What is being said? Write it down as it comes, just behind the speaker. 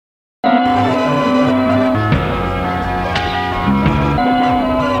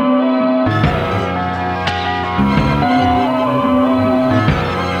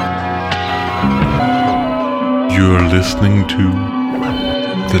listening to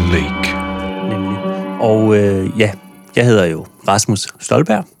The Lake. Nemlig. Og jeg hedder jo Rasmus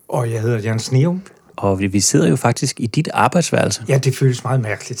Stolberg. Og jeg hedder Jan Sneum. Og vi sidder jo faktisk i dit arbejdsværelse. Ja, det føles meget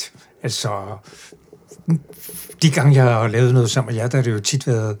mærkeligt. Altså, de gange jeg har lavet noget sammen med jer, der har det jo tit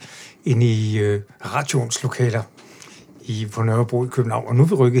været inde i radioens lokaler på Nørrebro i København. Og nu er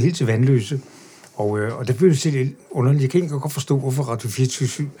vi rykket helt til Vandløse. Og det føles lidt underligt. Jeg kan ikke godt forstå, hvorfor Radio 24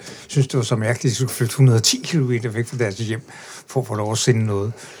 synes, det var så mærkeligt, at de skulle flytte 110 km væk fra deres hjem, for at få lov at sende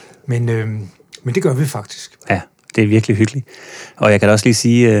noget. Men det gør vi faktisk. Ja, det er virkelig hyggeligt. Og jeg kan da også lige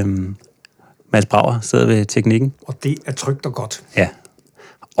sige, Mads Brauer sidder ved teknikken. Og det er trygt og godt. Ja,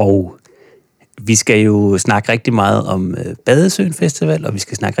 og vi skal jo snakke rigtig meget om Badesøen Festival, og vi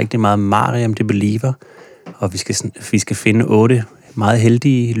skal snakke rigtig meget om Mariam the Believer, og vi skal finde 8 meget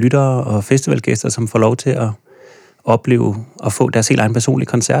heldige lyttere og festivalgæster, som får lov til at opleve og få deres helt egen personlige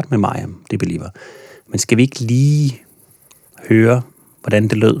koncert med Mariam the Believer. Men skal vi ikke lige høre, hvordan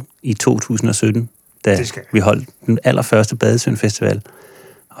det lød i 2017, da vi holdt den allerførste Badesøen Festival,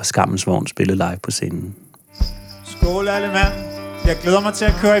 og Skammens Vogn spillede live på scenen. Skål alle mand. Jeg glæder mig til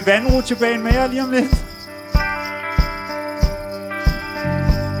at køre i vandrutsjebanen med jer lige om lidt.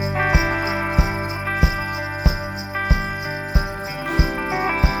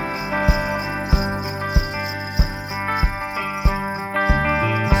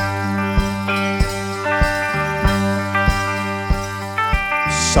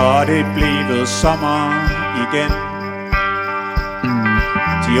 Så er det blevet sommer igen.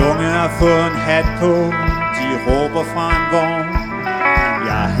 De unge har fået en hat på, de råber fra en vogn.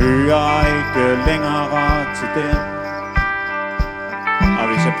 Jeg hører ikke længere til dem. Og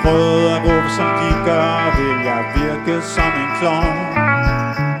hvis jeg prøvede at råbe som de gør, vil jeg virke som en klovn.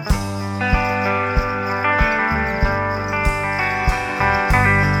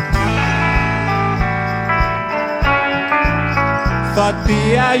 For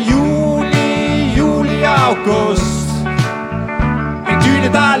det er juli og august. En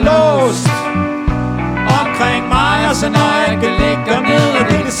dyne der er låst omkring mig, og så når jeg kan ligge ned, og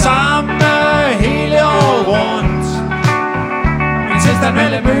det er det samme hele året rundt. En tilstand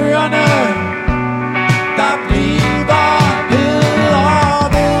mellem ørerne, der bliver ved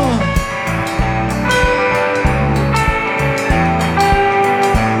og ved.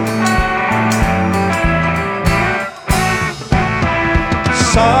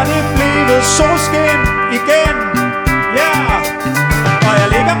 Så er det blevet solskin igen, ja. Og jeg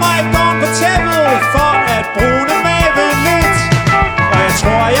ligger mig i gården på tæppet for at brune maven lidt. Og jeg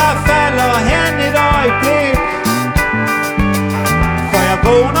tror jeg falder hen et øjeblik, for jeg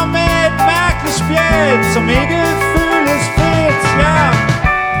vågner med et mærkeligt spjæt, som ikke føles fedt, ja.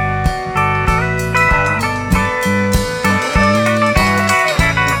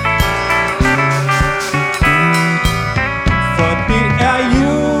 For det er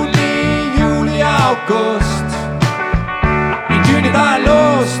juli og august. En dyne der er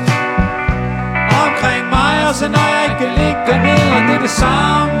låst omkring mig, og så når jeg ikke ligger ned, og det er det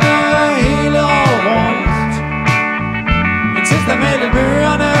samme hele året rundt. En tilstand mellem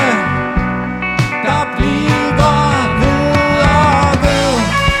ørerne, der bliver ved og ved.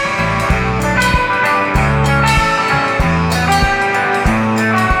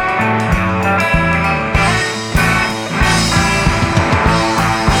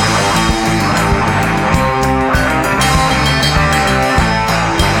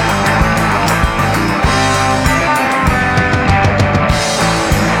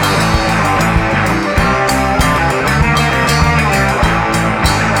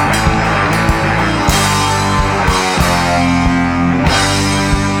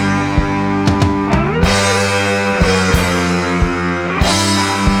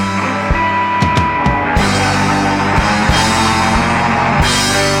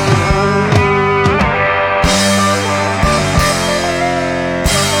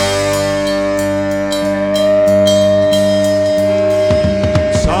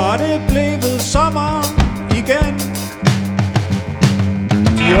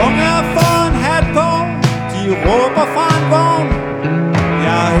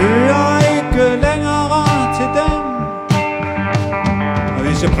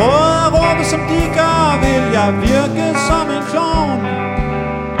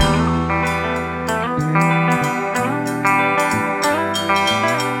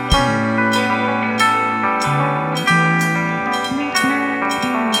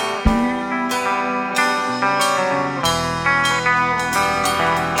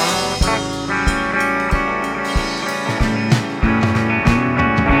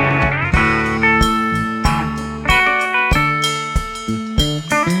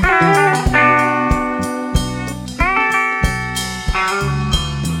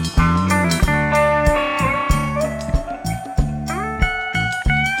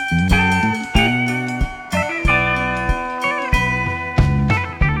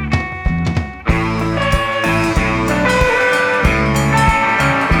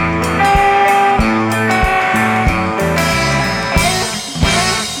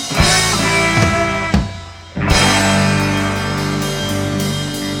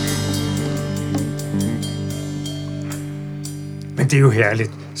 det er jo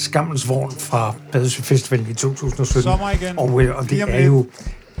herligt. Skammens Vogn fra Badesøen Festival i 2017. Sommer Igen. Og det er jo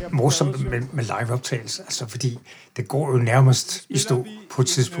morsomt med liveoptagelse, altså fordi det går jo nærmest i stå på et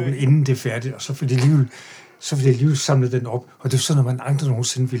tidspunkt, inden det er færdigt, og så får de alligevel samlet den op. Og det er sådan noget, man aldrig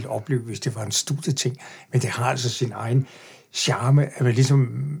nogensinde ville opleve, hvis det var en studieting. Men det har altså sin egen charme, at man ligesom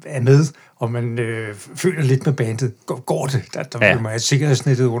er med, og man føler lidt med bandet. Går det? Der vil man have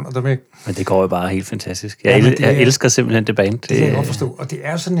sikkerhedsnettet under dem, ikke? Men det går jo bare helt fantastisk. Jeg elsker simpelthen det band. Det kan jeg godt forstå. Og det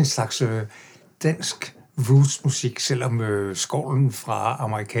er sådan en slags dansk rootsmusik, selvom skovlen fra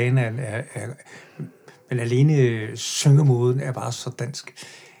amerikaneren er men alene syngemåden er bare så dansk.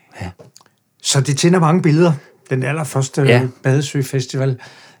 Ja. Så det tænder mange billeder. Den allerførste Badesøen Festival.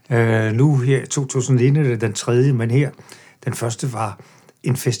 Nu her i 2019 er det den tredje, men her den første var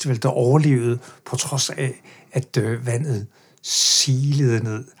en festival, der overlevede på trods af, at vandet silede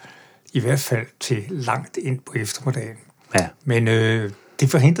ned. I hvert fald til langt ind på eftermiddagen. Ja. Men det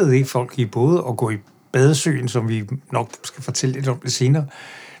forhindrede ikke folk i både at gå i Badesøen, som vi nok skal fortælle lidt om det senere,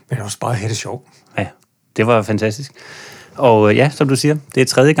 men også bare have det sjovt. Ja, det var fantastisk. Og ja, som du siger, det er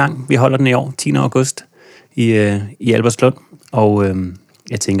tredje gang, vi holder den i år, 10. august, i Albertslund. Og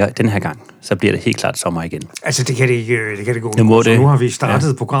jeg tænker, at den her gang, så bliver det helt klart sommer igen. Altså, det kan det gå. Nu har vi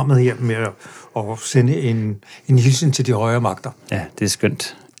startet programmet her med at sende en hilsen til de højere magter. Ja, det er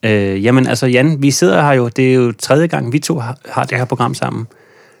skønt. Jamen, altså Jan, vi sidder her jo, det er jo tredje gang, vi to har det her program sammen.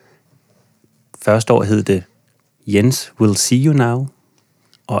 Første år hed det Jens Will See You Now,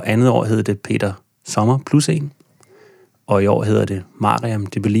 og andet år hed det Peter Sommer plus 1, og i år hedder det Mariam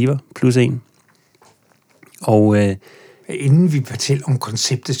the Believer plus 1. Og inden vi fortæller om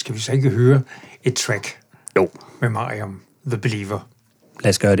konceptet, skal vi så ikke høre et track jo med Mariam the Believer? Lad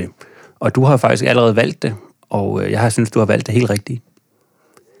os gøre det. Og du har faktisk allerede valgt det, og jeg har synes du har valgt det helt rigtigt.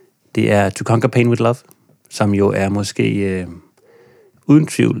 Det er To Conquer Pain With Love, som jo er måske uden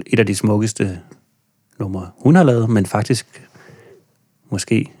tvivl et af de smukkeste numre, hun har lavet, men faktisk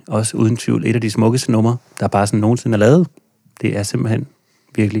måske også uden tvivl et af de smukkeste numre, der bare sådan nogensinde er lavet. Det er simpelthen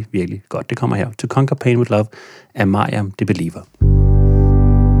virkelig, virkelig godt. Det kommer her. To Conquer Pain With Love af Mariam the Believer.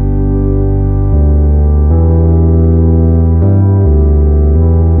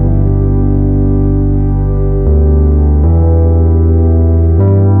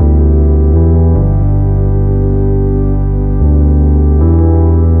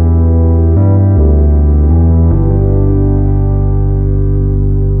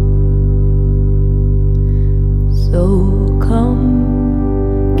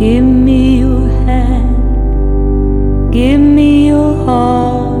 Give me your hand, give me your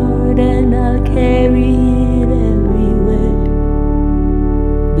heart, and I'll carry it everywhere.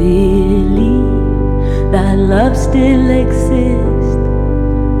 Believe that love still exists.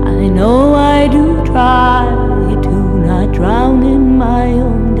 I know I do try to not drown in my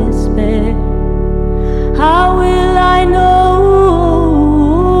own despair. How will I know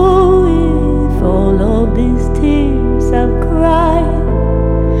if all of these tears I've cried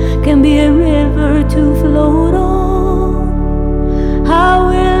can be a river to float on? How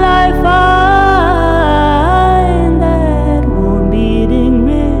will I find that warm beating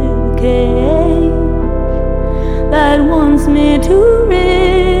ribcage that wants me to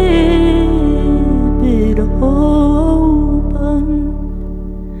rip it open?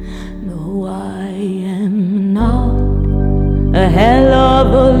 No, I am not a hell of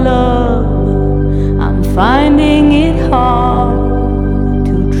a lover. I'm finding it hard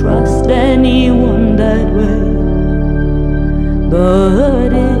trust anyone that way.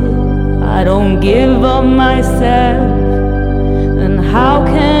 But if I don't give up myself, then how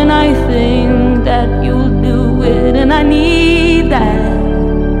can I think that you'll do it? And I need that.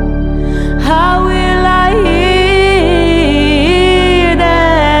 How will I hear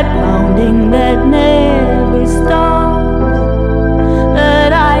that pounding that never stops,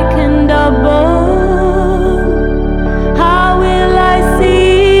 that I can double? How will I see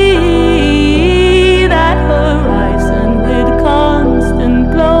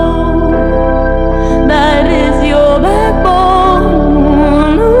that is your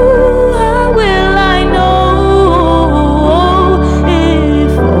backbone? Ooh, how will I know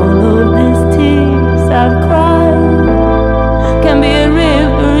if all of these tears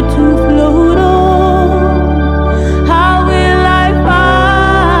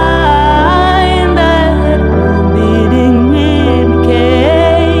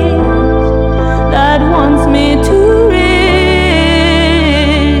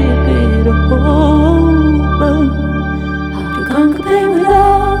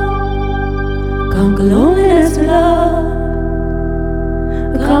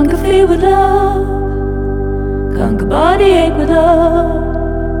love,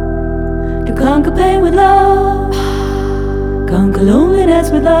 to conquer pain with love, conquer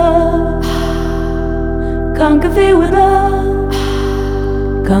loneliness with love, conquer fear with love,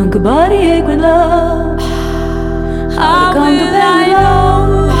 conquer body ache with love. How conquer pain with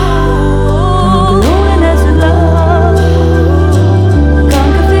love, conquer loneliness with love,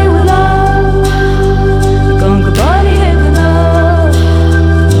 conquer fear with love, conquer body ache with love.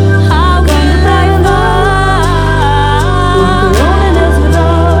 How conquer pain with love, conquer loneliness with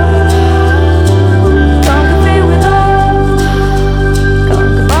love, conquer fear with love,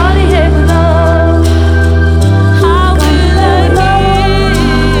 conquer body ache with love. How conquer pain with love,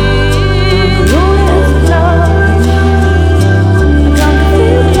 conquer loneliness with love.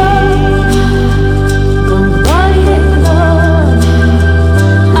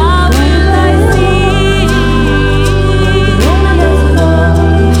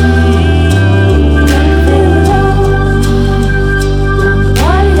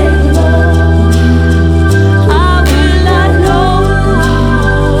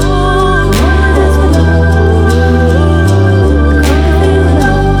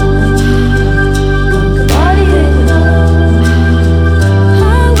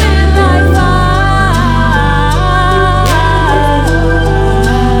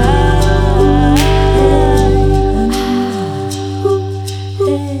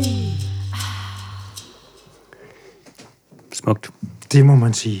 Smukt. Det må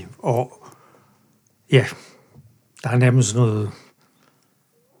man sige. Og ja, der er nærmest noget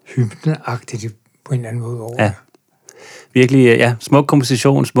hymneagtigt på en eller anden måde over. Ja. Virkelig, ja, smuk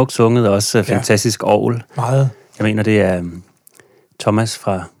komposition, smukt sunget, og også fantastisk orgel. Meget. Jeg mener, det er Thomas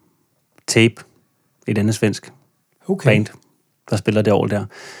fra Tape, et andet svensk band, der spiller det orgel der.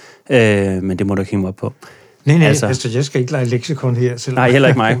 Men det må du ikke hænge op på. Nej, altså jeg skal ikke lege leksikon her. Selvom. Nej, heller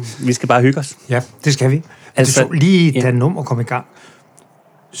ikke mig. Vi skal bare hygge os. Ja, det skal vi. Altså, så lige da nummer kom i gang,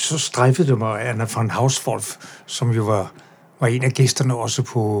 så strejfede det mig Anna von Hauswolf, som jo var en af gæsterne også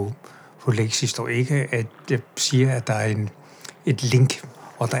på Lexis, og ikke at jeg siger, at der er et link,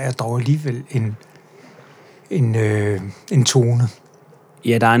 og der er dog alligevel en tone.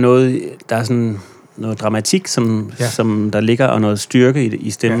 Ja, der er sådan noget dramatik, som der ligger, og noget styrke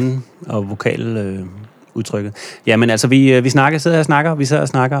i stemmen og vokal udtrykket. Ja, men altså, vi sidder og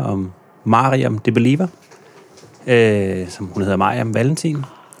snakker om Mariam the Believer, som hun hedder Mariam Valentin.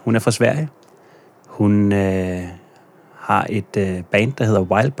 Hun er fra Sverige. Hun har et band, der hedder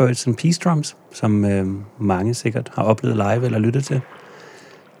Wild Birds and Peace Drums, som mange sikkert har oplevet live eller lyttet til.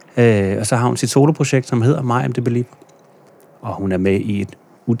 Og så har hun sit soloprojekt, som hedder Mariam the Believer. Og hun er med i et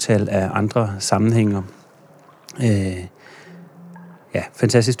utal af andre sammenhænger.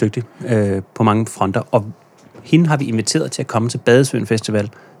 Fantastisk dygtig på mange fronter. Og hende har vi inviteret til at komme til Badesøen Festival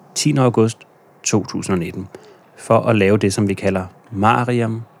 10. august 2019 for at lave det, som vi kalder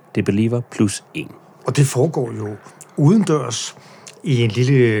Mariam the Believer plus 1. Og det foregår jo udendørs i en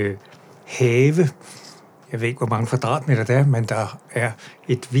lille have. Jeg ved ikke, hvor mange kvadratmeter der er, men der er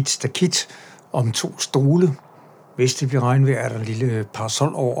et hvidt stakit om 2 stole. Hvis det bliver regnvejr, er der en lille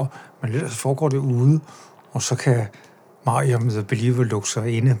parasol over, men ellers foregår det ude, og så kan Mariam the Believer lukke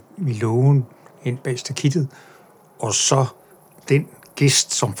sig inde i lågen ind bag stakittet, og så den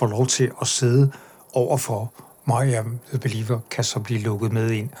gæst, som får lov til at sidde overfor Mariam the Believer, kan så blive lukket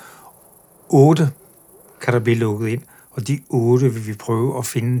med ind. 8 kan der blive lukket ind, og de 8 vil vi prøve at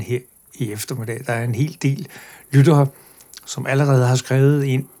finde her i eftermiddag. Der er en hel del lyttere, som allerede har skrevet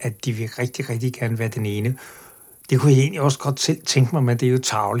ind, at de vil rigtig, rigtig gerne være den ene. Det kunne jeg egentlig også godt selv tænke mig, men det er jo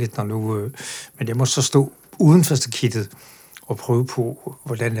tarveligt, når nu... men jeg må så stå uden for stakittet og prøve på,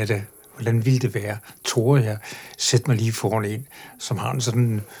 hvordan vil det være. Tore jeg sætter mig lige foran en, som har en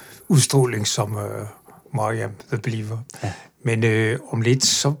sådan udstråling som Mariam the Believer. Ja. Men om lidt,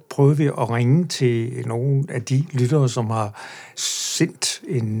 så prøver vi at ringe til nogle af de lyttere, som har sendt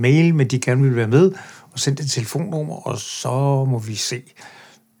en mail, men de gerne vil være med, og sendt et telefonnummer, og så må vi se.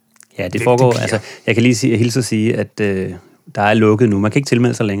 Ja, det foregår. Altså, jeg kan lige hilse at sige, at der er lukket nu. Man kan ikke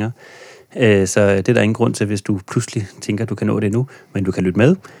tilmelde sig længere. Så det er der ingen grund til, hvis du pludselig tænker, at du kan nå det nu. Men du kan lytte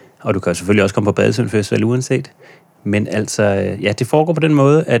med, og du kan selvfølgelig også komme på Badesøen Festival uanset. Men altså, ja, det foregår på den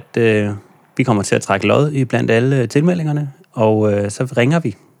måde, at vi kommer til at trække lod i blandt alle tilmeldingerne, og så ringer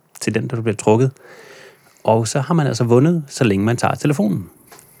vi til den, der bliver trukket. Og så har man altså vundet, så længe man tager telefonen.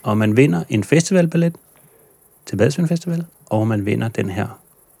 Og man vinder en festivalbillet til Badesøen Festival, og man vinder den her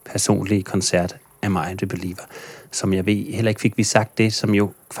personlige koncert af Mariam the Believer, som jeg ved, heller ikke fik vi sagt det, som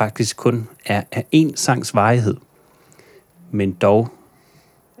jo faktisk kun er én sangs varighed. Men dog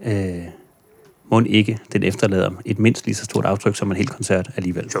må ikke den efterlader et mindst lige så stort aftryk som en hel koncert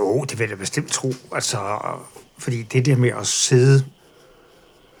alligevel. Jo, det vil jeg bestemt tro. Altså, Fordi det der med at sidde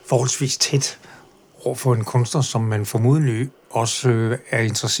forholdsvis tæt overfor en kunstner, som man formodentlig også er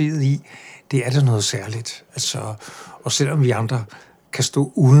interesseret i, det er da noget særligt. Altså, og selvom vi andre kan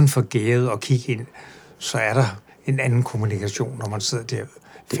stå uden for gæret og kigge ind, så er der en anden kommunikation, når man sidder der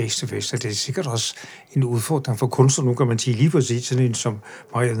face to face. Og det er sikkert også en udfordring for kunstner. Nu kan man sige lige præcis sådan en som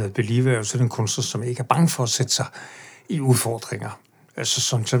Mariam the Believer, er sådan en kunstner, som ikke er bange for at sætte sig i udfordringer.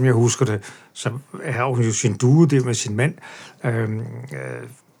 Altså, som jeg husker det, så har hun jo sin duo der med sin mand,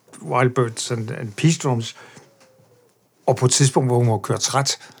 Wild Birds and Peace Drums, og på et tidspunkt, hvor hun var kørt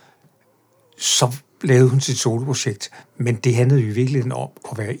træt, så lavede hun sit soloprojekt, men det handlede jo i virkeligheden om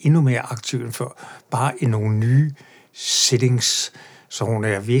at være endnu mere aktiv end før, bare i nogle nye settings, så hun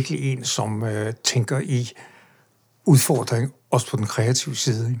er virkelig en, som tænker i udfordring, også på den kreative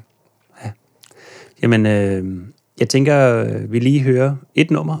side. Ikke? Ja. Jamen, jeg tænker, vi lige hører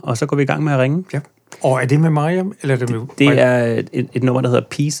et nummer, og så går vi i gang med at ringe. Ja. Og er det med Mariam, eller er det med... Det er et nummer, der hedder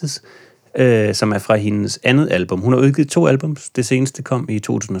Pieces, som er fra hendes andet album. Hun har udgivet 2 albums. Det seneste kom i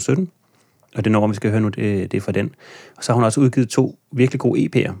 2017, og det nummer, vi skal høre nu, det er fra den. Og så har hun også udgivet 2 virkelig gode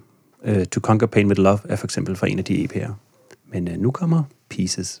EP'er. To Conquer Pain with Love er for eksempel fra en af de EP'er. Men nu kommer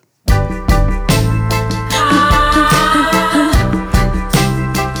Pieces.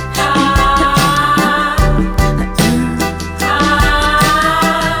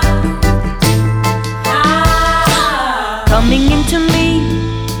 Coming into me,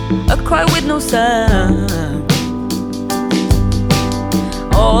 a cry with no sound.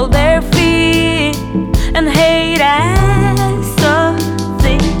 All their fear and hate as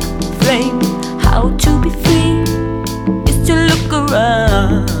something framed. How to be free is to look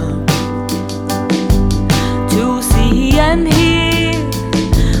around, to see and hear.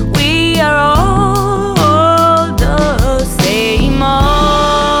 We are all the same.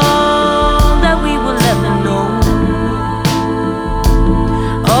 All that we will ever know,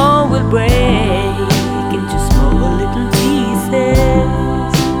 all will break into small little pieces.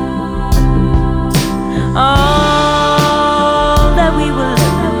 All that we will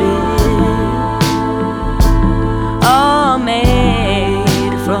ever be are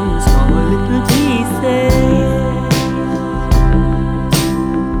made from small little pieces.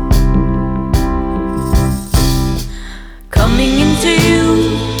 Coming into you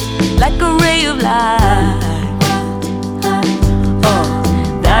like a ray of light. Oh,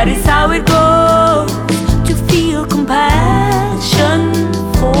 that is how it goes, to feel compassion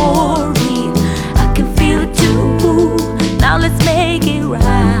for me. I can feel it too. Now let's make it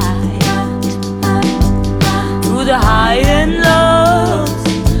right. Through the high and lows,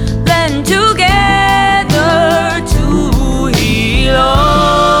 blend together to heal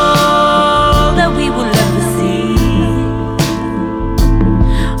all that we will ever see.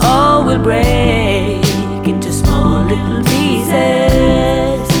 All will break into small little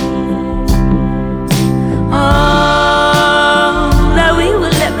pieces. All that we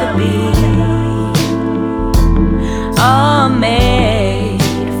will ever be are made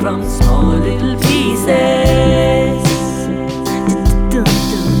from small little pieces.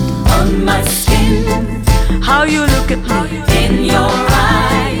 On my skin, how you look at me, in your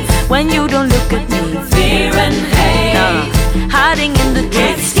eyes, when you don't look at me, fear and hate, hiding in the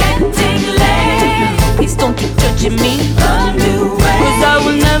drifts, getting late. Please don't keep judging me. A new way, 'cause I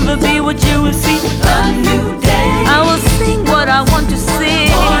will never be what you will see. A new day, I will sing what I want to sing.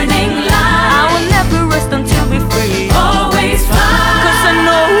 Morning light, I will never rest until we're free. Always fly, 'cause I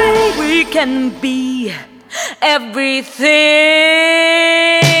know we can be everything.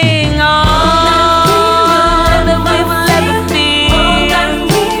 All that we will ever feel,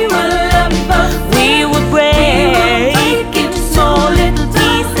 we will break into small little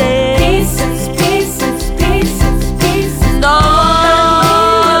pieces. And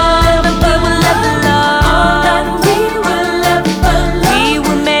all that we will ever love, we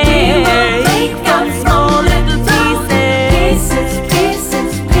will make from small little pieces.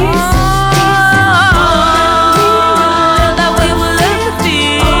 All that we will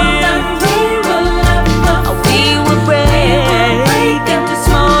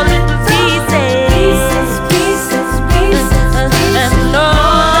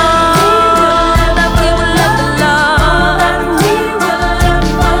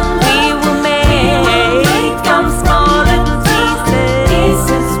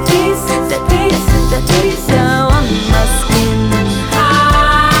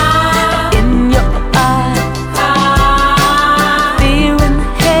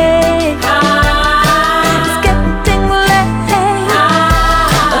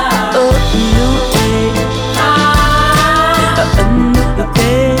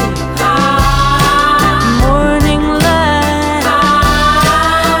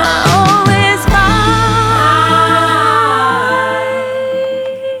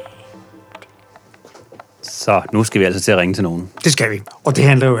Så nu skal vi altså til at ringe til nogen. Det skal vi. Og det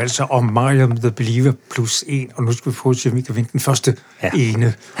handler jo altså om Mariam the Believer plus 1, og nu skal vi prøve at se, om vi kan vinde den første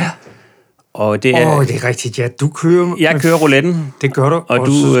ene. Ja. Og det er... det er rigtigt, ja. Du kører... Jeg kører rouletten. Det gør du, og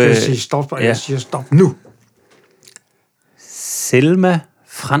du, så skal jeg sige stop, og jeg siger stop nu. Selma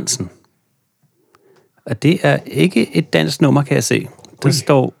Fransen. Og det er ikke et dansk nummer, kan jeg se. Der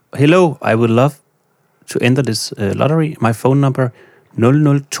står, hello, I would love to enter this lottery. My phone number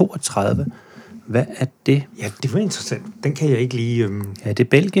 0032. Hvad er det? Ja, det var interessant. Den kan jeg ikke lige... Er det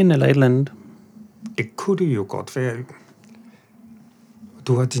Belgien eller et eller andet? Det kunne det jo godt være.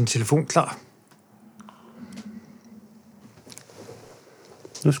 Du har din telefon klar.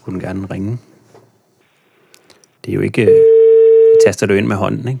 Nu skulle den gerne ringe. Det er jo ikke... taster du ind med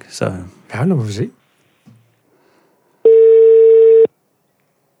hånden, ikke? Så... Ja, nu må vi se.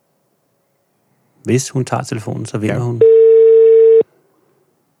 Hvis hun tager telefonen, så vinder hun.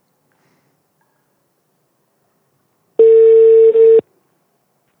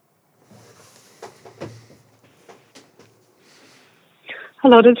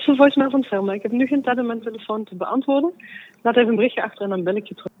 Hallo, dit is de voicemail van Selma. Ik heb nu geen tijd om mijn telefoon te beantwoorden. Laat even een berichtje achter en dan bel ik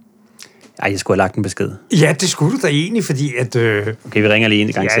je terug. Ej, jeg skulle have lagt en besked. Ja, det skulle du da egentlig, fordi at... Okay, vi ringer lige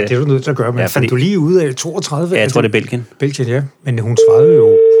en gang til. Ja, det er du nødt til at gøre, men fandt du lige ud af 32? Ja, jeg tror, det er Belgien. Belgien, ja. Men hun svarede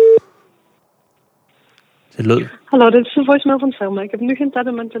jo... Det lød. Hallo, dit is de voicemail van Selma. Ik heb nu geen tijd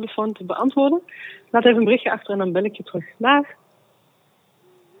om mijn telefoon te beantwoorden. Laat even een berichtje achter en dan bel ik je terug. Dag.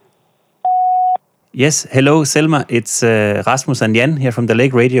 Yes, hello Selma. It's Rasmus and Jan here from the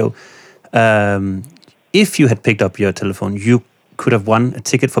Lake Radio. If you had picked up your telephone, you could have won a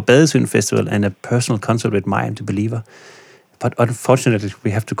ticket for Badesøen Festival and a personal concert with Mariam the Believer. But unfortunately,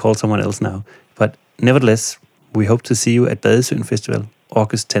 we have to call someone else now. But nevertheless, we hope to see you at Badesøen Festival,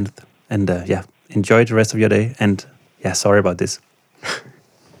 August 10th. And enjoy the rest of your day. And sorry about this.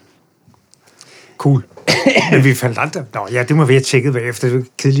 Cool. Men vi faldt aldrig... det må vi have tjekket bagefter. Det er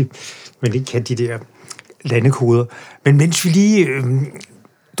kedeligt, men ikke kan de der landekoder. Men mens vi lige...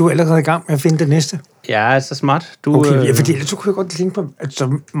 du er allerede i gang med at finde det næste. Ja, så smart. Okay, fordi ellers så kunne jeg godt tænke på, at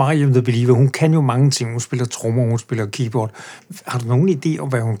Mariam the Believer, hun kan jo mange ting. Hun spiller trommer, hun spiller keyboard. Har du nogen idé om,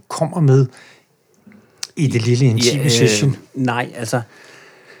 hvad hun kommer med i det lille intime session? Nej, altså...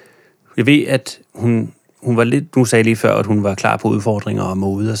 Jeg ved, at hun var lidt... Nu sagde jeg lige før, at hun var klar på udfordringer og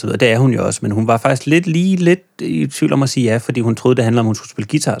mode og så videre. Det er hun jo også, men hun var faktisk lidt i tvivl om at sige ja, fordi hun troede, det handlede om, at hun skulle spille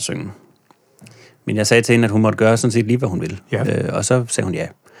guitar og synge. Men jeg sagde til hende, at hun måtte gøre sådan set lige, hvad hun ville. Ja. Og så sagde hun ja.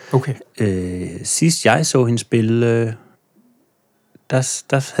 Okay. Sidst jeg så hende spille,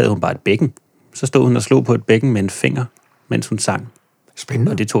 der havde hun bare et bækken. Så stod hun og slog på et bækken med en finger, mens hun sang.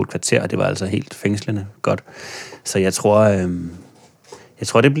 Spændende. Og det tog et kvarter, og det var altså helt fængslende godt. Så jeg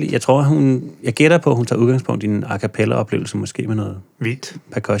gætter på, at hun tager udgangspunkt i en a cappella-oplevelse, måske med noget vildt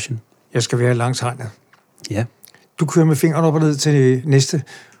percussion. Jeg skal være langtegnet. Ja. Du kører med fingeren op og ned til næste.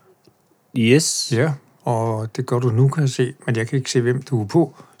 Yes. Ja, og det gør du nu, kan jeg se, men jeg kan ikke se, hvem du er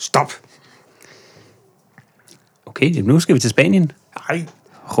på. Stop! Okay, nu skal vi til Spanien. Nej.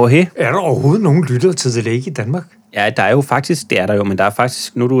 Jorge. Er der overhovedet nogen lytter til The Lake i Danmark? Ja, der er jo faktisk, det er der jo, men der er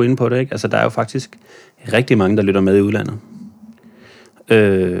faktisk, nu er du inde på det, ikke? Altså, der er jo faktisk rigtig mange, der lytter med i udlandet.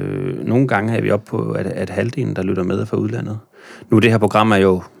 Nogle gange er vi oppe på, at halvdelen, der lytter med fra udlandet. Nu, det her program er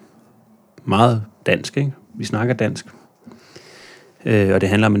jo meget dansk, ikke? Vi snakker dansk. Og det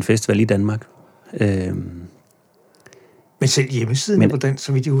handler om en festival i Danmark. Men selv hjemmesiden er på dansk,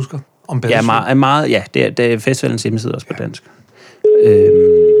 så vidt jeg husker, om Badesøen? Ja, det er festivalens hjemmeside også på dansk.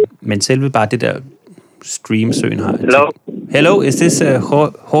 Men selve bare det der streamsøen har... Hello, is this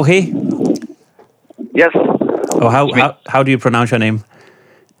Jorge? Yes. Oh, how do you pronounce your name?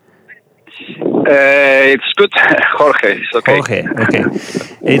 It's good. Jorge, it's okay. Okay.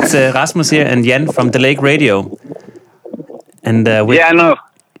 It's Rasmus here and Jan from the Lake Radio. And I know.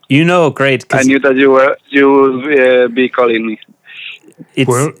 You know, great. I knew that you would be calling me.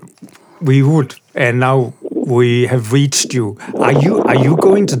 Well, we would, and now we have reached you. Are you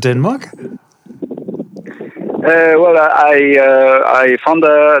going to Denmark? Well, I found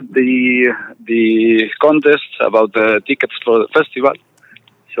the contest about the tickets for the festival,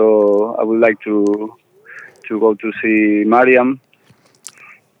 so I would like to go to see Mariam,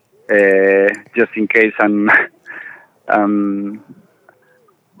 just in case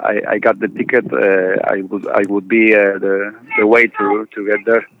I got the ticket. I would be the way to get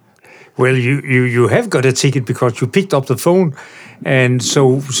there. Well, you have got a ticket because you picked up the phone, and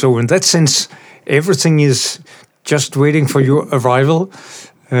so in that sense, everything is just waiting for your arrival.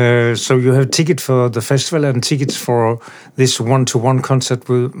 So you have a ticket for the festival and tickets for this one-to-one concert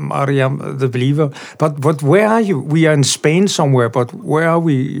with Mariam the Believer. But where are you? We are in Spain somewhere, but where are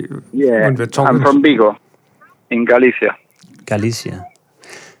we? Yeah, when we're talking? I'm from Vigo. in Galicia. Galicia.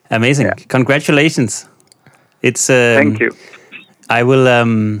 Amazing. Yeah. Congratulations. It's Thank you. I will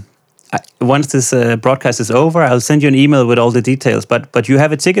once this broadcast is over, I'll send you an email with all the details. But you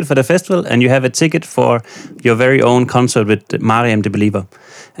have a ticket for the festival, and you have a ticket for your very own concert with Mariam the Believer.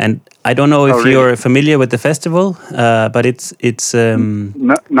 And I don't know if you're familiar with the festival, but it's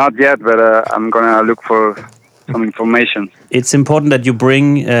not yet, but I'm gonna look for some information. It's important that you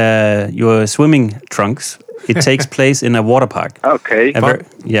bring your swimming trunks. It takes place in a water park. Okay.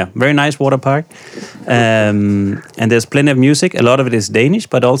 Very nice water park. And there's plenty of music. A lot of it is Danish,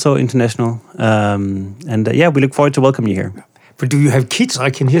 but also international. We look forward to welcome you here. But do you have kids? I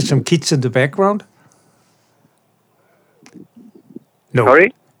can hear some kids in the background. No.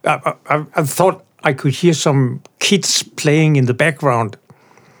 Sorry? I thought I could hear some kids playing in the background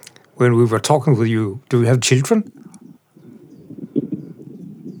when we were talking with you. Do you have children?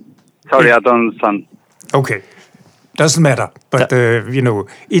 Sorry, I don't understand. Okay, doesn't matter. But,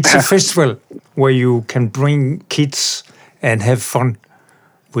 it's a festival where you can bring kids and have fun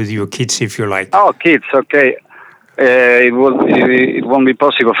with your kids if you like. Oh, kids, okay. It won't be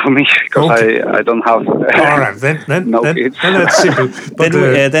possible for me because I don't have all right, then kids. Then that's simple. But,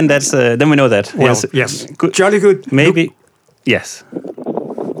 then we know that. Well, yes. Good. Jolly good. Maybe, yes.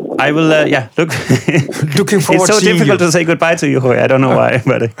 I will, looking forward to It's so difficult you. to say goodbye to you, I don't know why,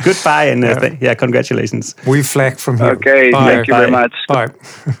 but goodbye and congratulations. We flag from here. Okay, thank you very much. Bye.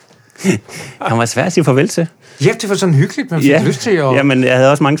 Han var svær at sige farvel til. Ja, det var sådan hyggeligt, man fik lyst til at... Ja, men jeg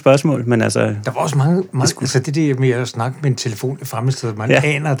havde også mange spørgsmål, men altså... Der var også mange altså det der med at snakke med en telefon i fremme sted, man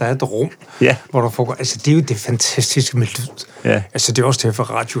aner, at der er et rum, hvor der foregår... Altså, det er jo det fantastiske med lyd. Ja. Altså, det er også derfor,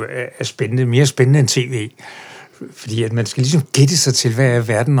 radio er spændende, mere spændende end tv. Fordi at man skal ligesom gætte sig til, hvad er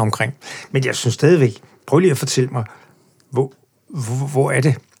verden omkring. Men jeg synes stadigvæk, prøv lige at fortælle mig, hvor er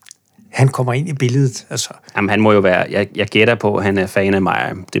det, han kommer ind i billedet? Altså. Jamen, han må jo være, jeg gætter på, at han er fan af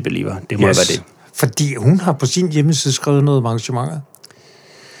Mariam the Believer. Det må jo være det. Fordi hun har på sin hjemmeside skrevet noget om arrangementet.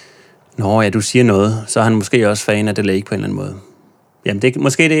 Nå ja, du siger noget. Så er han måske også fan af The Lake på en eller anden måde. Jamen,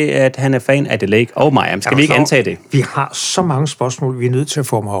 måske det er, at han er fan af The Lake og Mariam. Skal vi ikke antage det? Vi har så mange spørgsmål, vi er nødt til at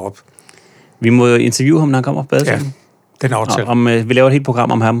få ham herop. Vi må jo interviewe ham, når han kommer på Badesøen. Ja, den er aftalt. Vi laver et helt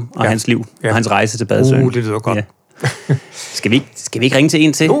program om ham og hans liv og hans rejse til Badesøen. Det lyder godt. Ja. Skal vi ikke ringe til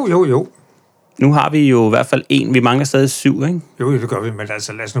en til? Jo. Nu har vi jo i hvert fald en. Vi mangler stadig 7, ikke? Jo, det gør vi, men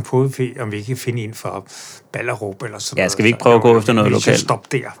altså lad os nu prøve, om vi ikke kan finde en fra Ballerup eller sådan noget. Ja, skal vi ikke prøve at gå efter noget lokalt?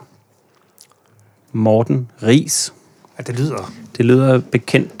 Stop der. Morten Ries. Ja, det lyder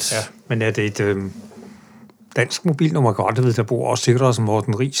bekendt. Ja, men er det et dansk mobilnummer? Godt, jeg ved, der bor også sikkert også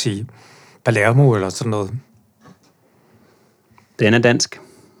Morten Ries i Palermo eller sådan noget. Den er dansk.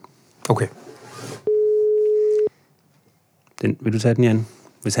 Okay. Vil du tage den, Jan?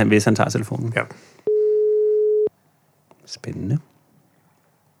 Hvis han tager telefonen. Ja. Spændende.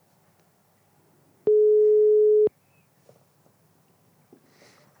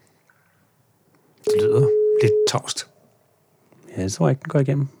 Det lyder lidt tavst. Ja, jeg tror ikke, den går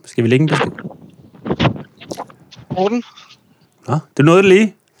igennem. Skal vi lægge en besked? Morten? Nå, det nåede det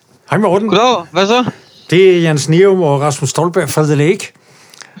lige. Hej Morten. Goddag, hvad så? Det er Jan Sneum og Rasmus Stolberg fra The Lake.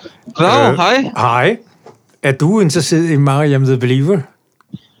 Goddag, hej. Hej. Er du interesseret i Mariam the Believer?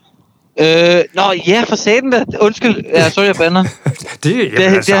 For satan da. Undskyld, sorry, jeg bander. Det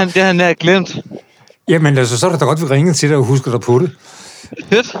har han glemt. Jamen altså, så er det da godt, vi ringede til dig og husker dig på det.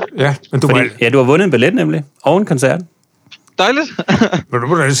 Fedt. Ja, men du har vundet en billet nemlig. Og en koncert. Dejligt. Men du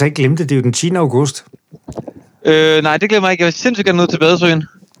må da altså ikke glemme det. Det er jo den 10. august. Nej, det glemmer jeg ikke. Jeg var sindssygt gerne ud til Badesøen.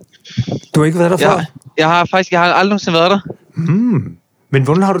 Du har ikke været der før? Jeg har aldrig nogensinde været der. Men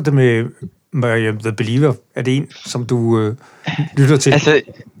hvordan har du det med Mariam the Believer? Er det en, som du lytter til? Altså,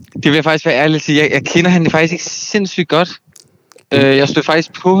 det vil jeg faktisk være ærlig at sige. Jeg kender hende faktisk ikke sindssygt godt. Jeg stod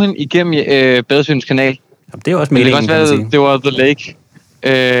faktisk på hende igennem Badesøens kanal. Jamen, det er også meningen, kan man sige. Det var The Lake.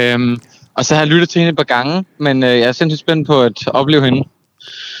 Og så har jeg lyttet til hende et par gange, men jeg er sindssygt spændt på at opleve hende.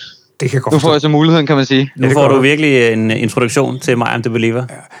 Det kan godt nu får jeg så muligheden, kan man sige. Nu får du virkelig en introduktion til Mariam the Believer.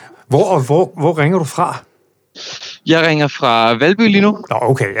 Ja. Hvor ringer du fra? Jeg ringer fra Valby lige nu. Nå,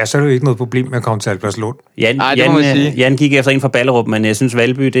 okay. Ja, så er det jo ikke noget problem med at komme til Albertslund. Jan gik efter en fra Ballerup, men jeg synes,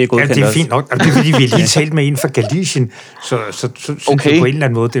 Valby, det er godkendt også. Ja, det er fint nok. Det er fordi, vi lige talt med en fra Galicien, så synes jeg på en eller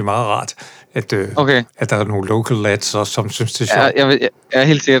anden måde, det er meget rart, at der er nogle local lads, som synes, det er sjovt. Ja, jeg er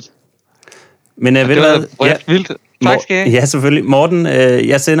helt sikkert. Men ved du hvad? Vildt. Tak skal jeg. Ja, selvfølgelig. Morten,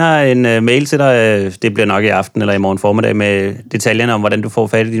 jeg sender en mail til dig, det bliver nok i aften eller i morgen formiddag, med detaljerne om, hvordan du får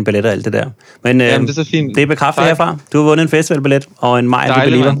fat i dine billetter og alt det der. Men jamen, det er så fint. Det er bekræftet herfra. Du har vundet en festivalbillet og en Mariam the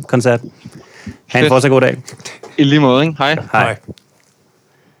Believer-koncert. Ha' en fortsat god dag. I lige måde, ikke? Hej.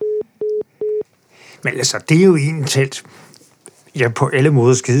 Men altså, det er jo egentlig på alle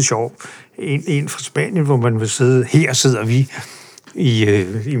måder skide sjov. En fra Spanien, hvor man vil sidde, her sidder vi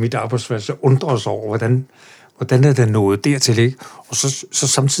i mit arbejdsplads og undrer os over, hvordan er der nået dertil, ikke? Og så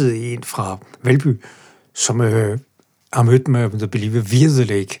samtidig en fra Valby, som har mødt Love Mariam the Believer via The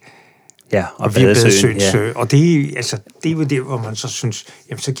Lake. Ja, og Badesøen. Ja. Og det er jo det, hvor man så synes,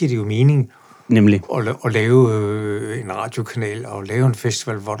 jamen så giver det jo mening nemlig at lave en radiokanal og lave en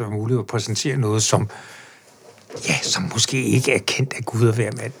festival, hvor der er muligt at præsentere noget, som måske ikke er kendt af Gud og hver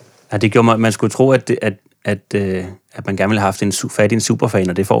mand. Ja, det gjorde man skulle tro, at man gerne ville have haft fat i en superfan,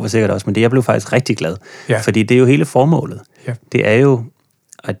 og det får vi sikkert også, men jeg blev faktisk rigtig glad. Ja. Fordi det er jo hele formålet. Ja. Det er jo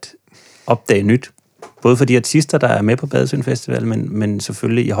at opdage nyt. Både for de artister, der er med på Badesøen Festival, men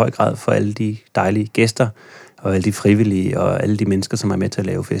selvfølgelig i høj grad for alle de dejlige gæster, og alle de frivillige, og alle de mennesker, som er med til at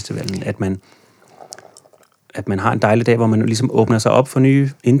lave festivalen. At man har en dejlig dag, hvor man ligesom åbner sig op for nye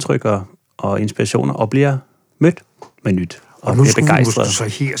indtryk og inspirationer, og bliver mødt med nyt. Og nu skulle vi så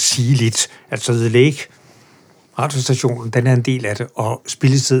her sige lidt, altså The Lake, radiostationen, den er en del af det, og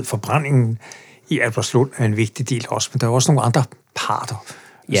spilletid forbrændingen i Albertslund er en vigtig del også, men der er også nogle andre parter.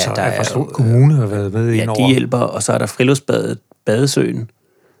 Ja, så der Albertslund Kommune har været med indover. Ja, de hjælper, og så er der friluftsbadet Badesøen,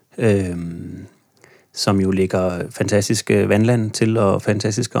 som jo ligger fantastiske vandland til, og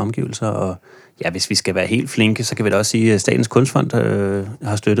fantastiske omgivelser, og ja, hvis vi skal være helt flinke, så kan vi da også sige, at Statens Kunstfond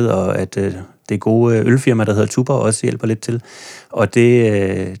har støttet, og at det gode ølfirma, der hedder Tuborg, også hjælper lidt til. Og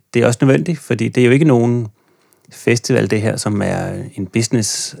det er også nødvendigt, fordi det er jo ikke nogen festival, det her, som er en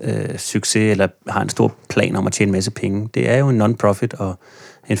business-succes, eller har en stor plan om at tjene en masse penge. Det er jo en non-profit, og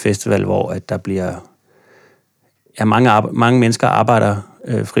en festival, hvor at der bliver... Ja, mange mennesker arbejder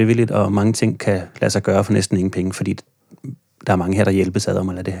frivilligt, og mange ting kan lade sig gøre for næsten ingen penge, fordi der er mange her, der hjælpes ad om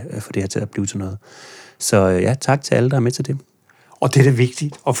at få det her til at blive til noget. Så ja, tak til alle, der er med til det. Og det er da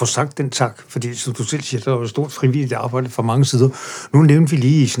vigtigt at få sagt den tak, fordi som du selv siger, der er jo et stort frivilligt arbejde fra mange sider. Nu nævnte vi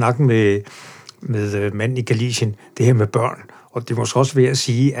lige i snakken med manden i Galicien, det her med børn. Og det må også være at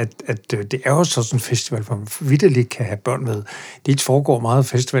sige, at det er jo sådan en festival, hvor man vitterligt kan have børn med. Det foregår meget af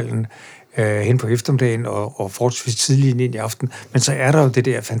festivalen hen på eftermiddagen og forholdsvis tidligt ind i aften. Men så er der jo det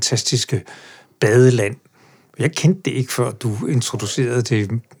der fantastiske badeland. Jeg kendte det ikke, før du introducerede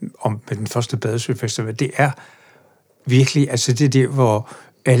det med den første Badesøen Festival. Det er virkelig, altså det er der, hvor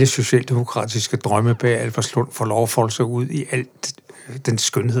alle socialdemokratiske drømme bag Albertslund får lov at folde sig ud i alt den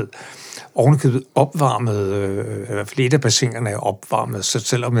skønhed. Ovenikøbet opvarmet, i hvert fald et af bassinerne er opvarmet, så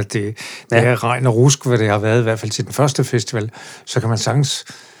selvom at det er regn og rusk, hvad det har været i hvert fald til den første festival, så kan man sagtens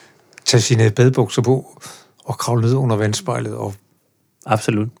tage sine badebukser på og kravle ned under vandspejlet.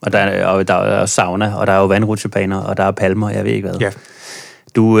 Absolut. Og der er sauna, og der er jo vandrutsjebaner, og der er palmer, jeg ved ikke hvad. Ja.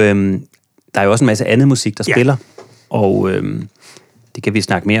 Der er jo også en masse andet musik, der spiller, og det kan vi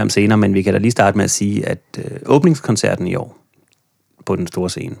snakke mere om senere, men vi kan da lige starte med at sige, at åbningskoncerten i år på den store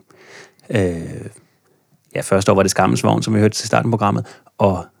scene, første år var det Skammens Vogn, som vi hørte til starten af programmet,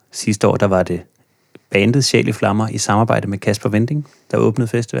 og sidste år, der var det bandet Sjæl i Flammer i samarbejde med Kasper Winding, der åbnede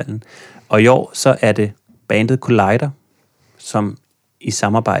festivalen. Og i år, så er det bandet Collider, som i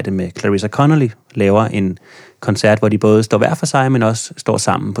samarbejde med Clarissa Connelly laver en koncert, hvor de både står hver for sig, men også står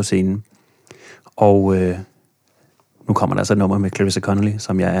sammen på scenen. Og nu kommer der så et nummer med Clarissa Connelly,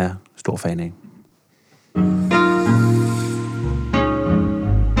 som jeg er stor fan af.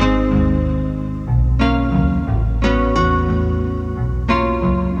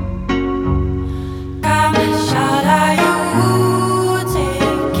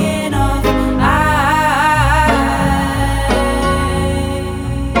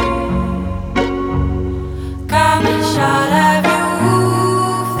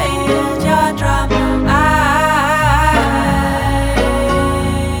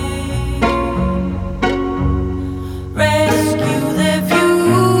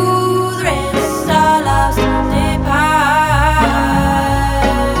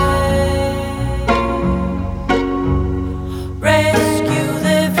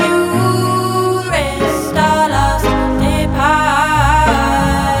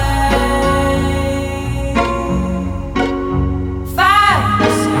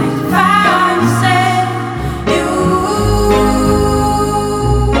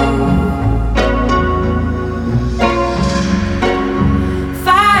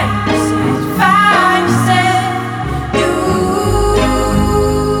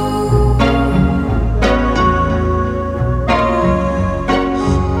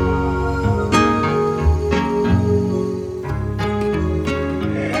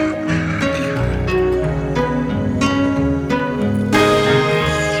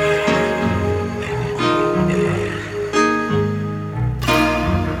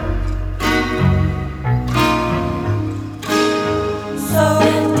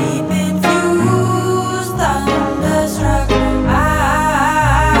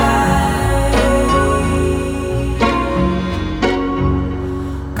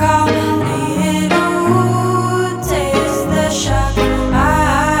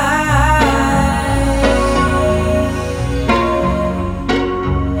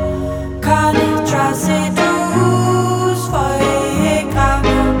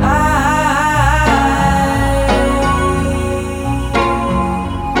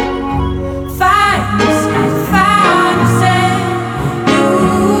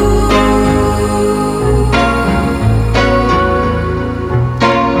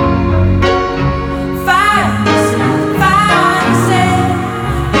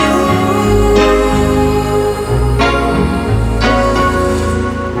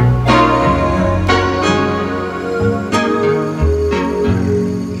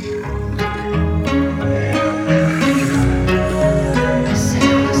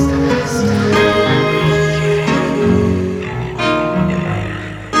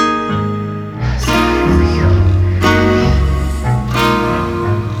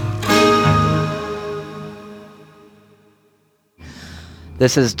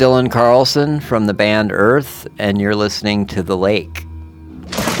 This is Dylan Carlson from the band Earth, and you're listening to The Lake.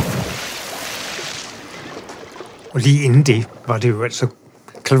 Og lige inden det var det jo altså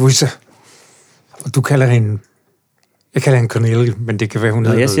Clarissa. Og du kalder hende... Jeg kalder hende Connelly, men det kan være, hun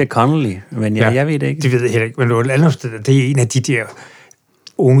hedder jeg siger Connelly, men jeg ved det ikke. Det ved jeg heller ikke, men det er en af de der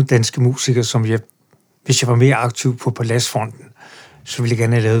unge danske musikere, som jeg, hvis jeg var mere aktiv på paladsfronten, så ville jeg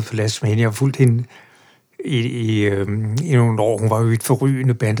gerne have lavet palads med hende. Jeg har fulgt hende i nogle år. Hun var jo i et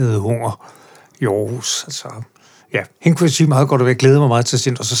forrygende band, der hed Hunger i Aarhus. Altså, ja, hende kunne jeg sige meget godt, og jeg glæder mig meget til at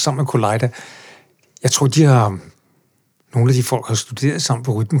se, og så sammen med Collider. Jeg tror, de har... Nogle af de folk har studeret sammen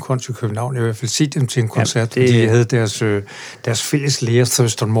på Rytmekunst i København. Jeg har i hvert fald set dem til en koncert, ja, de havde deres fælles lærer,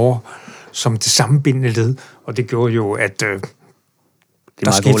 Thurston Moore, som det sammenbindende led, og det gjorde jo, at det er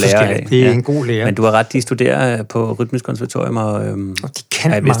meget god lærer. Det er en god lærer. Men du har ret, de studerer på Rytmisk Konservatorium, og de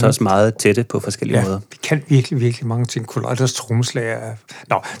kan er vist også meget tætte på forskellige måder. De kan virkelig, virkelig mange ting. Colliders trommeslager.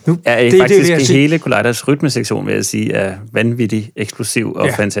 Hele Colliders rytmesektion, vil jeg sige, er vanvittig eksplosiv og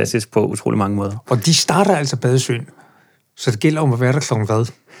fantastisk på utrolig mange måder. Og de starter altså Badesøen. Så det gælder om at være der klokken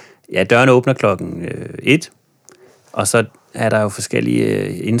hvad? Ja, døren åbner klokken 1, og så er der jo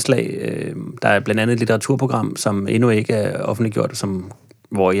forskellige indslag. Der er blandt andet et litteraturprogram, som endnu ikke er offentliggjort,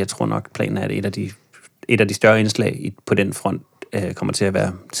 hvor jeg tror nok, planen er, at et af de større indslag på den front kommer til at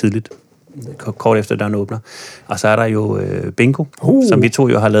være tidligt, kort efter døren åbner. Og så er der jo bingo, som vi to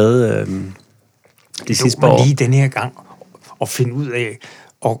jo har lavet de sidste år. Lige den her gang at finde ud af,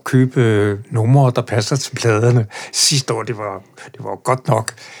 og købe numre, der passer til pladerne. Sidste år, det var godt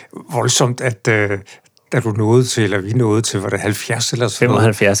nok voldsomt, at da du nåede til, eller vi nåede til, var det 70 eller sådan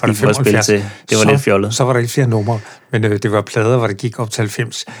 75 gik for at spille til. Det var lidt fjollet. Så var der ikke flere numre, men det var plader, hvor det gik op til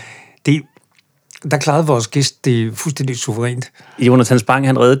 90. Der klarede vores gæst det fuldstændig suverænt. Jonathan Spang,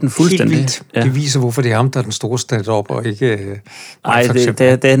 han reddede den fuldstændig. Helt vildt. Ja. Det viser, hvorfor det er ham, der er den store stand-up, og ikke... Nej,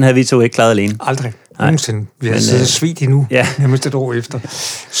 den havde vi to ikke klaret alene. Aldrig. Nogensinde. Vi har siddet svedt endnu, nærmest et år efter.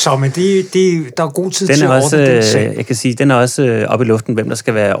 Så men der er god tid til at ordne den sag. Jeg kan sige, den er også oppe i luften, hvem der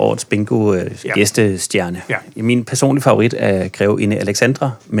skal være årets bingo gæstestjerne. Ja. Min personlige favorit er grevinde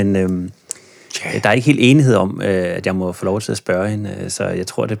Alexandra, men der er ikke helt enighed om, at jeg må få lov til at spørge hende, så jeg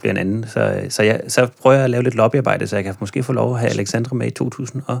tror, det bliver en anden. Så prøver jeg at lave lidt lobbyarbejde, så jeg kan måske få lov at have Alexandra med i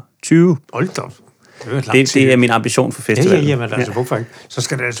 2020. Hold da. Det er min ambition for festivalen. Jamen, altså, hvorfor ikke? Så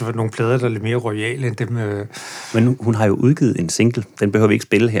skal der altså være nogle plader, der er lidt mere royale end dem... Men hun har jo udgivet en single. Den behøver vi ikke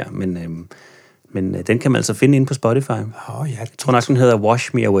spille her, men den kan man altså finde inde på Spotify. Jeg tror nok, den hedder Wash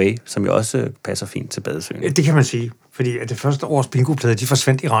Me Away, som jo også passer fint til Badesøen. Det kan man sige, fordi at det første års bingo-plade, de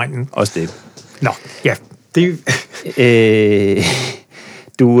forsvandt i regnen. Også det. Nå, ja. Det...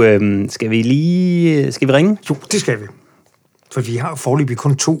 Skal vi ringe? Jo, det skal vi. For vi har foreløbig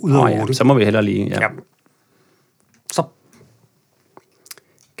kun 2 ud af 8. Så må vi hellere lige... Ja. Så.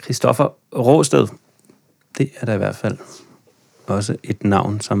 Christoffer Råsted. Det er der i hvert fald også et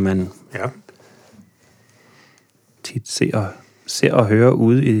navn, som man tit ser og hører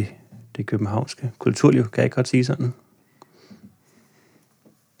ude i det københavnske kulturliv. Kan jeg godt sige sådan?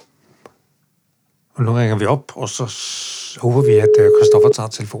 Og nu ringer vi op, og så håber vi, at Christoffer tager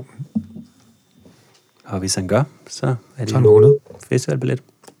telefonen. Og hvis han gør, så er det en festivalbillet.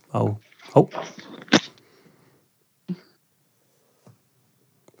 Og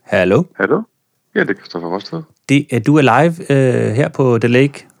Hallo? Hallo? Ja, det er Christoffer Rosted. Du er live her på The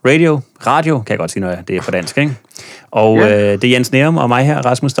Lake Radio, kan jeg godt sige, når det er på dansk, ikke? Og det er Jan Sneum og mig her,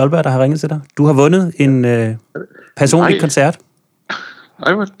 Rasmus Stolberg, der har ringet til dig. Du har vundet en personlig koncert.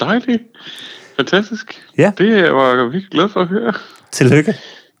 Ej, hvor dejligt. Fantastisk. Ja. Det var jeg virkelig glad for at høre. Tillykke.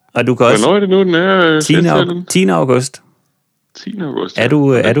 Og du kan også... Hvornår er det nu, den er 10. august. 10. august,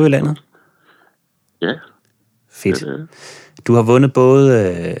 Er du i landet? Ja. Fedt. Du har vundet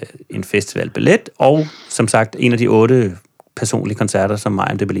både en festivalbillet og, som sagt, en af de 8 personlige koncerter, som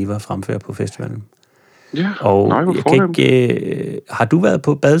Mariam the Believer fremfører på festivalen. Ja, og har du været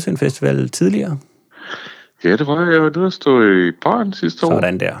på Badesøen Festival tidligere? Ja, det var jeg. Jeg var nede og stå i baren sidste år.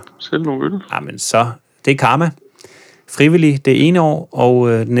 Sådan der. Selv nogle øl. Jamen så, det er karma. Frivillig det ene år,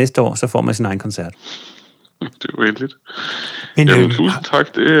 og næste år, så får man sin egen koncert. Det var endeligt. Jamen, tusind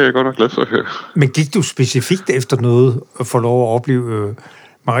tak. Det er jeg godt nok glad for at høre. Men gik du specifikt efter noget at få lov at opleve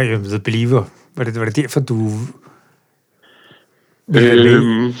Mariam the Believer? Var det derfor, du...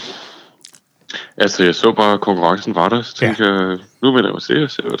 Altså, jeg så bare, at konkurrencen var der, så tænkte jeg, nu vil jeg jo se,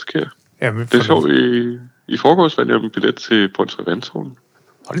 hvad der sker. Jamen, det er sjovt. I forgårs vandt jeg en billet til Brøndshøj Vandtårn.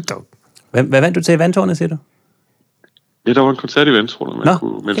 Hold da. Hvad vandt du til i Vandtårnet, siger du? Ja, der var en koncert i Vandtårnet, man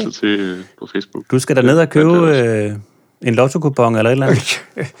kunne melde sig til på Facebook. Du skal da ned og købe en lotto-kupon eller et eller andet.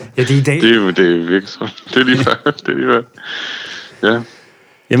 Ja, det er i dag. Det er virkelig sådan. Det er lige før. Ja.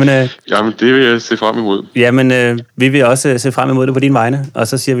 Jamen, det vil jeg se frem imod. Jamen, vi vil også se frem imod det på dine vegne, og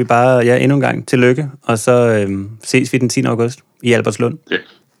så siger vi bare endnu en gang tillykke, og så ses vi den 10. august i Albertslund. Ja,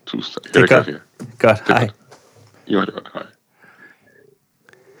 tusind tak. Det er godt. Godt, hej. Jo, det er godt, hej.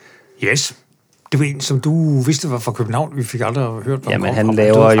 Yes. Det var en, som du vidste var fra København. Vi fik aldrig hørt om. Jamen, han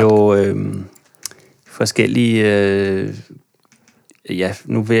laver jo forskellige...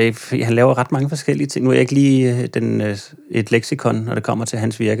 han laver ret mange forskellige ting. Nu er jeg ikke lige et leksikon, når det kommer til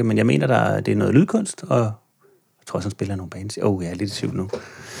hans virke, men jeg mener, det er noget lydkunst, og jeg tror også, han spiller nogle bands. Jeg er lidt i tvivl nu.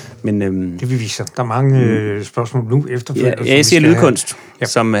 Men, det vil vise. Der er mange spørgsmål nu efterfølgende. Ja, jeg siger lydkunst,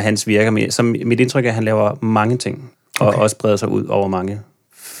 som hans virker med. Som mit indtryk er, at han laver mange ting, og også breder sig ud over mange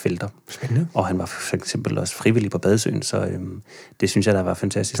felter. Spændende. Og han var for eksempel også frivillig på Badesøen, så det synes jeg, der var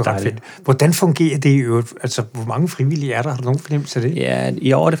fantastisk dejligt. Hvordan fungerer det i øvrigt? Altså, hvor mange frivillige er der? Har du nogen fornemmelse af det? Ja,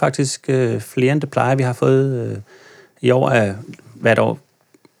 i år er det faktisk flere, end det plejer. Vi har fået... I år hvert år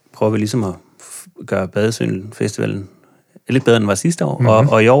prøver vi ligesom at gøre Badesøen Festivalen lidt bedre, end var sidste år. Mm-hmm.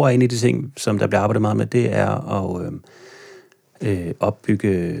 Og i år er en af de ting, som der bliver arbejdet meget med, det er at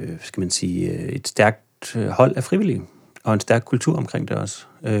opbygge, skal man sige, et stærkt hold af frivillige. Og en stærk kultur omkring det også.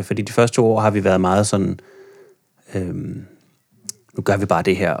 Fordi de første 2 år har vi været meget sådan, nu gør vi bare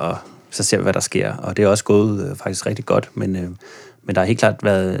det her, og så ser vi, hvad der sker. Og det er også gået faktisk rigtig godt, men der har helt klart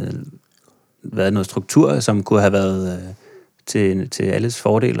været noget struktur, som kunne have været til alles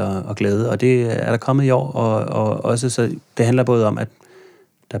fordel og glæde, og det er der kommet i år. Og også så det handler både om, at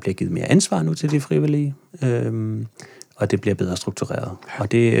der bliver givet mere ansvar nu til de frivillige, og det bliver bedre struktureret.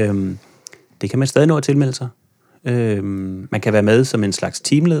 Og det kan man stadig nå at tilmelde sig. Man kan være med som en slags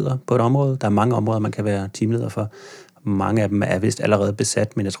teamleder på et område. Der er mange områder, man kan være teamleder for. Mange af dem er vist allerede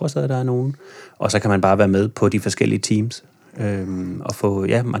besat, men jeg tror stadig, der er nogen. Og så kan man bare være med på de forskellige teams. Og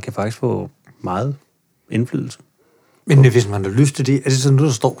man kan faktisk få meget indflydelse. Men hvis man har lyst til det, er det sådan noget,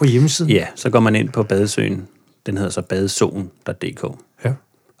 der står på hjemmesiden? Ja, så går man ind på Badesøen. Den hedder så badesøen.dk. Ja.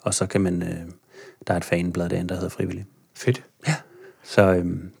 Og så kan man... der er et fanblad derinde, der hedder Frivillig. Fedt. Ja. Så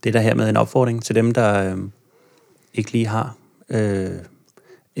det er der her med en opfordring til dem, der... ikke lige har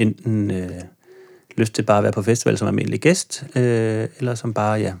enten lyst til bare at være på festival som almindelig gæst, eller som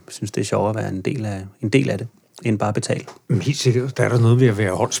bare synes, det er sjovere at være en del af det, end bare betale. Men helt sikkert, der er der noget ved at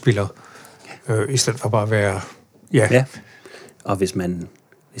være holdspiller, i stedet for bare at være... Ja. Og hvis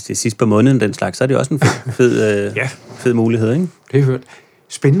det er sidst på måneden, den slags, så er det også en fed mulighed, ikke? Det er hørt.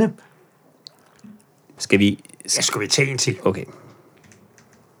 Spændende. Skal vi tage en til? Okay.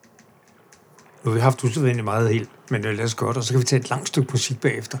 Nu har vi haft usædvanligt meget helt, men lad os godt, og så kan vi tage et langt stykke musik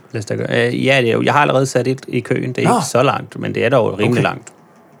bagefter. Lad os da gøre. Jeg har allerede sat et i køen. Det er ikke så langt, men det er dog rimelig langt.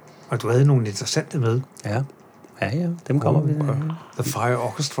 Og du havde nogle interessante med. Ja, dem kommer vi. The Fire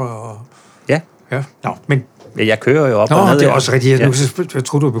Orchestra og... Ja. Nå, men... Ja, jeg kører jo op og ned. Det er også rigtigt. Jeg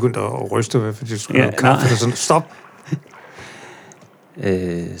troede, du var begyndt at ryste, fordi du skulle have kaffe eller sådan. Stop.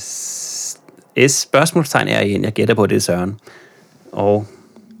 Spørgsmålstegn er igen. Jeg gætter på, det er Søren. Og...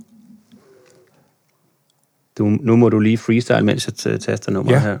 Nu må du lige freestyle, mens jeg taster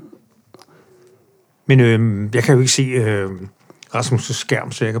nummeret her. Men jeg kan jo ikke se Rasmus'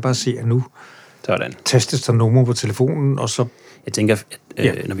 skærm, så jeg kan bare se, at nu tastes der nummer på telefonen, og så... Jeg tænker,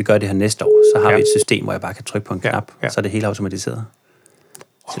 når vi gør det her næste år, så har vi et system, hvor jeg bare kan trykke på en knap, så er det helt automatiseret.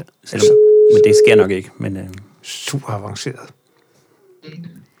 Men det sker nok ikke. Men, super avanceret.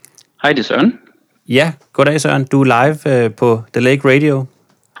 Hej, det er Søren. Ja, goddag Søren. Du er live på The Lake Radio.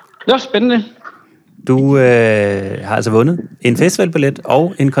 Det var spændende. Du har altså vundet en festivalbillet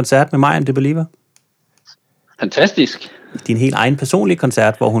og en koncert med Mariam the Believer. Fantastisk. Din helt egen personlige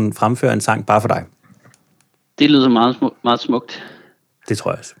koncert, hvor hun fremfører en sang bare for dig. Det lyder meget, meget smukt. Det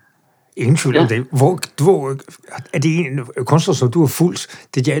tror jeg også. Ingen tvivl om det. Hvor er det en kunstner, som du har fulgt?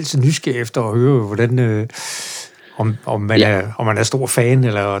 Det er jeg altid nysgerrig efter at høre, hvordan, om man er stor fan,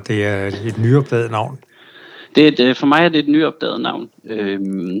 eller det er et nyopdaget navn. For mig er det et nyopdaget navn.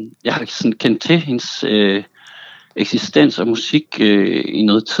 Jeg har sådan kendt til hendes eksistens og musik i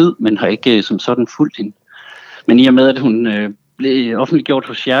noget tid, men har ikke som sådan fulgt hende. Men i og med, at hun blev offentliggjort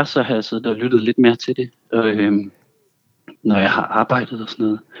hos jer, så har jeg siddet og lyttet lidt mere til det, når jeg har arbejdet og sådan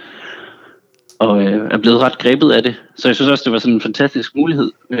noget. Og er blevet ret grebet af det. Så jeg synes også, det var sådan en fantastisk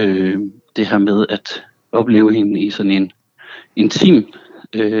mulighed, det her med at opleve hende i sådan en intim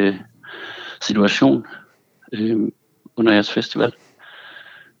situation under jeres festival.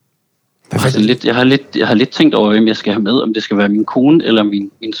 Jeg har lidt tænkt over, hvem jeg skal have med, om det skal være min kone eller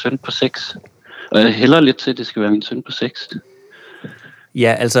min søn på 6. Og jeg hælder lidt til, at det skal være min søn på 6.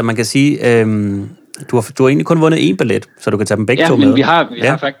 Ja, altså man kan sige, du har egentlig kun vundet én billet, så du kan tage dem begge to med. Ja, men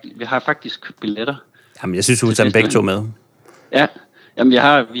vi har faktisk billetter. Jamen, jeg synes, du kan tage dem begge to med. Ja, Jamen,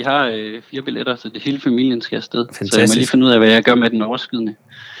 vi har 4 billetter, så det hele familien skal afsted. Fantastisk. Så jeg må lige finde ud af, hvad jeg gør med den overskydende.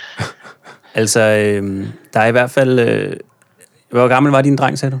 Altså, der er i hvert fald... hvor gammel var din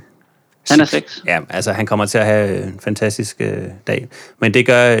dreng, sagde du? Han er 6. Ja, altså han kommer til at have en fantastisk dag. Men det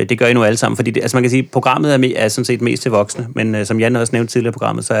gør I nu alle sammen, fordi altså man kan sige, programmet er sådan set mest til voksne, men som Jan også nævnte tidligere i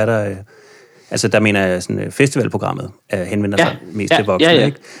programmet, så er der... altså der mener jeg, sådan festivalprogrammet henvender sig mest til voksne,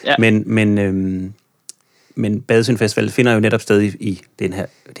 ikke? Ja. Men Badesøen Festival finder jo netop sted i det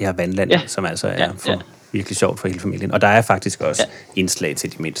her vandland, som altså er virkelig sjovt for hele familien. Og der er faktisk også indslag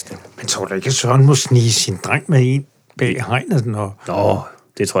til de mindste. Men tror du ikke, at Søren må snige sin dreng med en bag hegnet?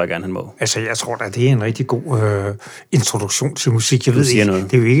 Det tror jeg gerne, han må. Altså, jeg tror da, det er en rigtig god introduktion til musik. Jeg ved ikke,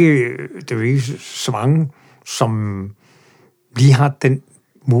 noget. Det er jo ikke så mange, som lige har den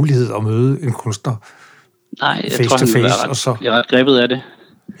mulighed at møde en kunstner. Nej, jeg tror, han er ret grebet af det.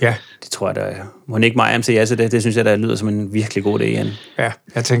 Ja. Det tror jeg, der er. Må ikke mig sige ja til det? Det synes jeg, der lyder som en virkelig god idé, Jan. Ja,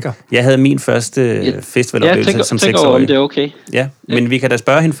 jeg tænker. Jeg havde min første festivaloplevelse som 6-årig. Jeg tænker om det er okay. Ja, men vi kan da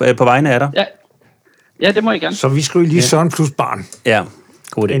spørge hende på vegne af dig. Ja, det må jeg gerne. Så vi skriver lige Søren plus barn. Ja,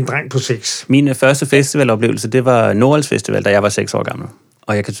 god idé. En dreng på 6. Min første festivaloplevelse, det var Novo Festival, da jeg var 6 år gammel.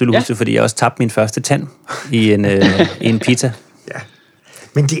 Og jeg kan tydeligt huske det, fordi jeg også tabte min første tand i en pizza. Ja.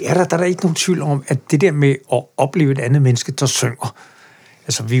 Men det er der er ikke nogen tvivl om, at det der med at opleve et andet menneske, der synger,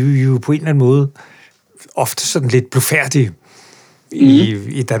 altså vi er jo på en eller anden måde ofte sådan lidt blufærdige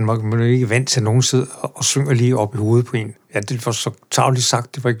i Danmark. Man er jo ikke vant til, at nogen sidder og synger lige op i hovedet på en. Ja, det var så tarveligt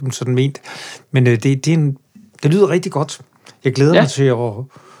sagt, det var ikke sådan ment. Men det lyder rigtig godt. Jeg glæder mig til,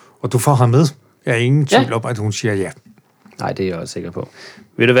 at du får ham med. Jeg er ingen tvivl om, at hun siger ja. Nej, det er jeg også sikker på.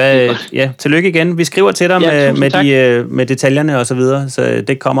 Ved du hvad? Ja, tillykke igen. Vi skriver til dig med detaljerne og så videre, så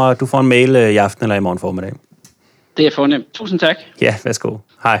det kommer, du får en mail i aften eller i morgen formiddag. Det er fornemt. Tusind tak. Ja, værsgo.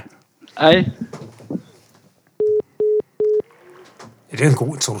 Hej. Hej. Ja, det er en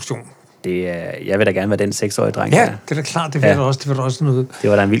god introduktion. Jeg vil da gerne være den 6-årige dreng. Ja, det er da klart. Det vil der også noget. Det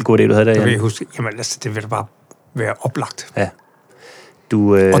var da en vild god idé, du havde der. Det vil jeg huske. Jamen, altså, det vil da bare være oplagt. Ja.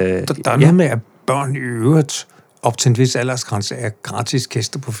 Og der er noget med, at børn i øvrigt op til en vis aldersgrænse er gratis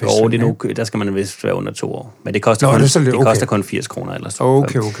gæster på festivalen. Der skal man vist være under 2 år. Men det koster, koster kun 80 kroner eller så.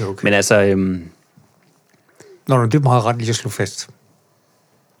 Okay. Men altså... det er meget ret lige at slå fast.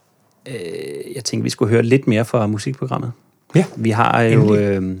 Jeg tænkte, vi skulle høre lidt mere fra musikprogrammet. Ja. Vi har jo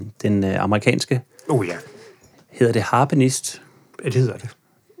den amerikanske... Hedder det harpenist? Ja, det hedder det.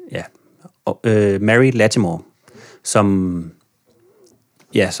 Ja. Mary Lattimore, som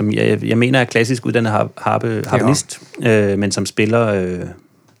jeg mener er klassisk uddannet harpenist, men som spiller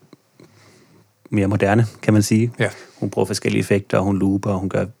mere moderne, kan man sige. Ja. Hun bruger forskellige effekter, og hun looper, og hun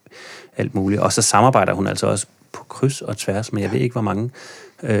gør alt muligt. Og så samarbejder hun altså også på kryds og tværs, men jeg ved ikke, hvor mange.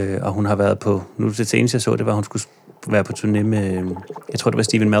 Og hun har været på... Nu det seneste, jeg så, det var, hun skulle være på turné med... Jeg tror, det var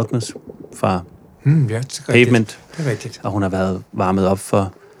Stephen Malkmus fra Pavement. Det er rigtigt. Og hun har været varmet op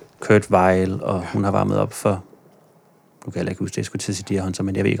for Kurt Weill, og hun har varmet op for... Nu kan jeg ikke huske det, jeg skulle til at sige Deer Hunter,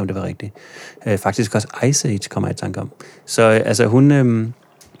 men jeg ved ikke, om det var rigtigt. Faktisk også Ice Age kommer jeg i tanke om. Så altså, hun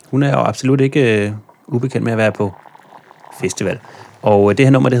er jo absolut ikke ubekendt med at være på festival. Og det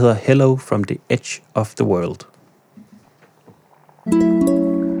her nummer, det hedder Hello from the Edge of the World.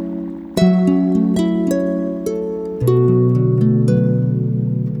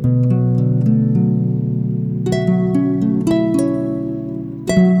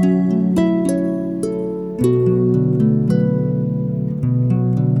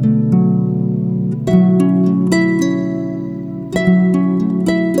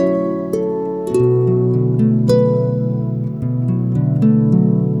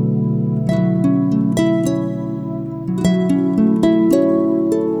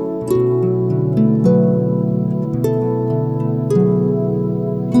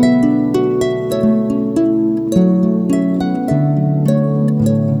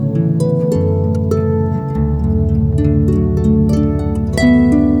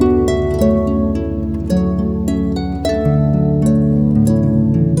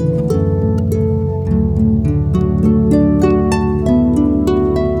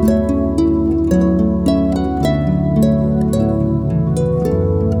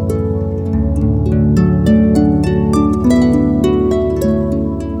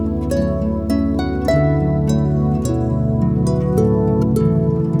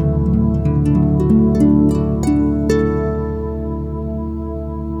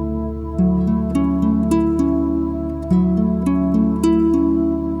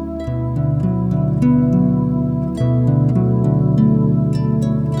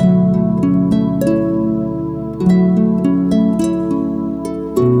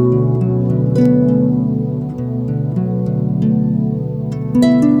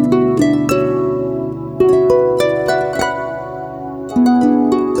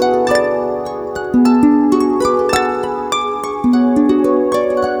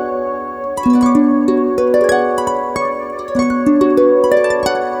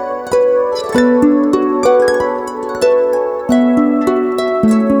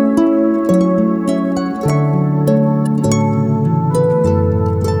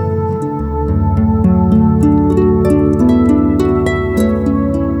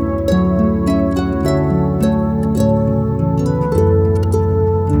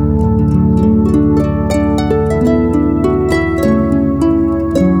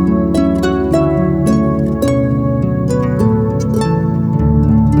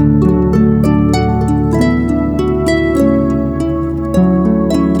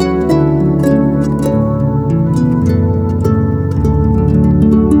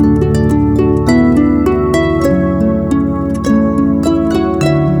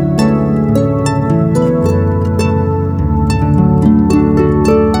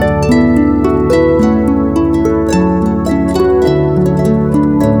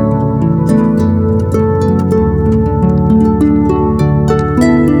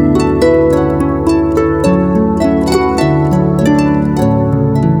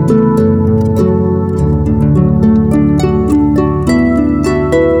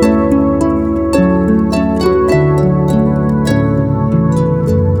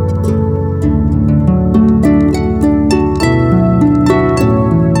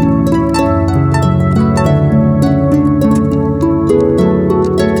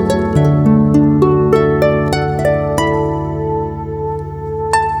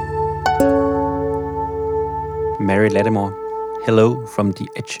 From the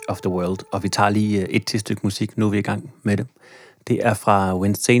Edge of the World. Og vi tager lige et til stykke musik, nu er vi i gang med det. Det er fra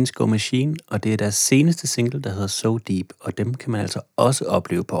When Saints Go Machine, og det er deres seneste single, der hedder So Deep, og dem kan man altså også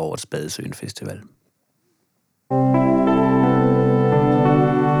opleve på årets Badesøen Festival.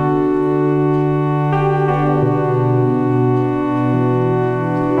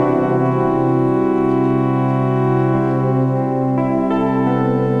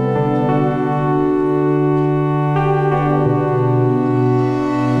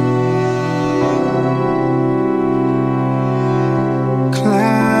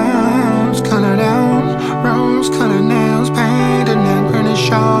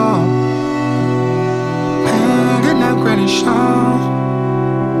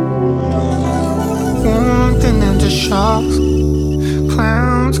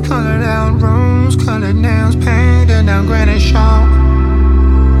 Clowns, colored out rooms, colored nails, painted down granite chalk.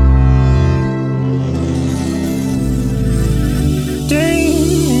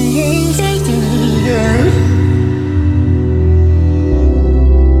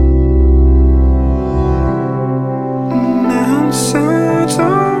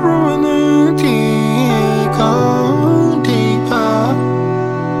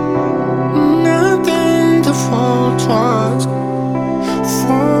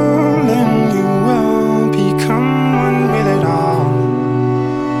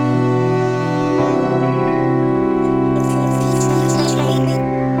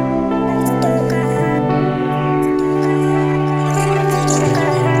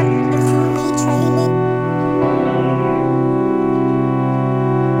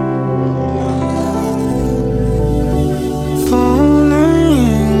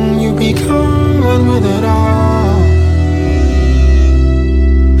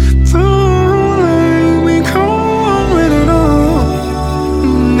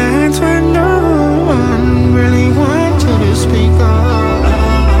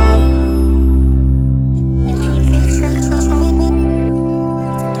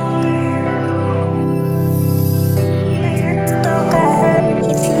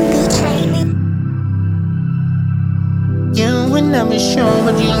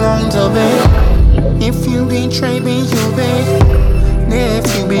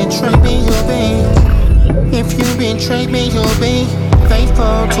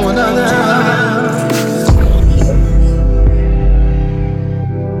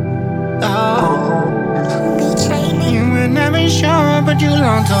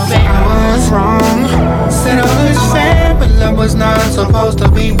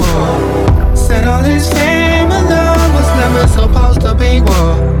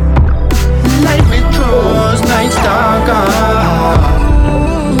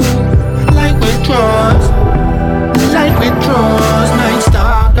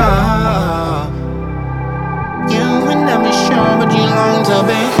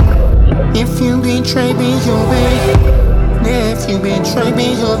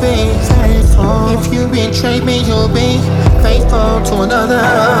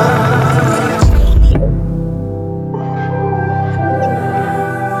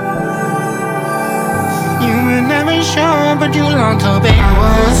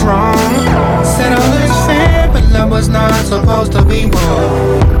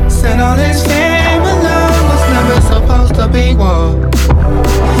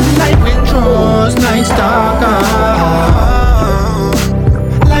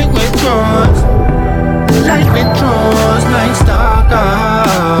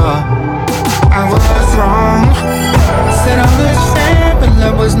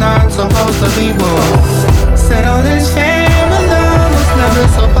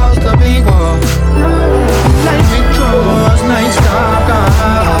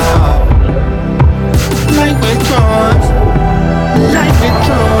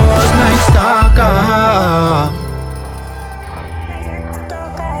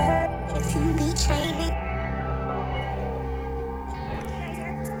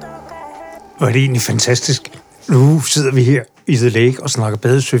 Og det er egentlig fantastisk. Nu sidder vi her i The Lake og snakker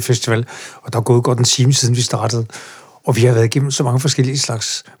Badesøen Festival, og der er gået godt en time siden vi startede. Og vi har været igennem så mange forskellige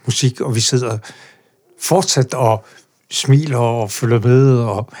slags musik, og vi sidder fortsat og smiler og følger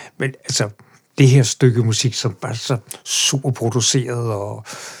med. Men altså, det her stykke musik, som er så super produceret, og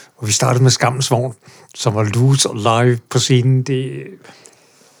vi startede med Skammens Vogn, som var loose og live på scenen.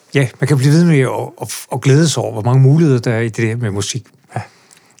 Ja, man kan blive ved med at glæde sig over, hvor mange muligheder der er i det der med musik. Ja,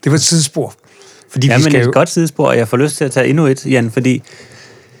 det var et sidespor. Fordi ja, men et godt sidespor, og jeg får lyst til at tage endnu et, Jan, fordi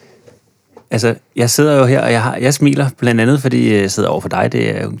altså, jeg sidder jo her, og jeg smiler blandt andet, fordi jeg sidder over for dig.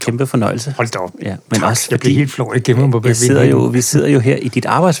 Det er jo en kæmpe fornøjelse. Hold da op. Ja, men tak, også jeg bliver helt flov. Jeg gemmer mig bag vi sidder jo her i dit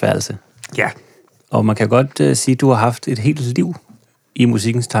arbejdsværelse. Ja. Og man kan godt sige, at du har haft et helt liv i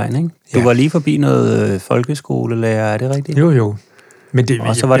musikkens tegn, ikke? Du var lige forbi noget folkeskolelærer, er det rigtigt? Jo. Men det,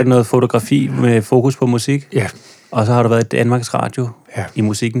 og så var det noget fotografi med fokus på musik. Ja. Og så har du været i Danmarks Radio i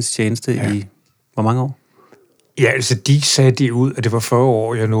musikkens tjeneste i hvor mange år? Ja, altså de sagde det ud, at det var 40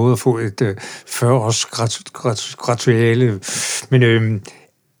 år, jeg nåede at få et 40-års gratuale. Men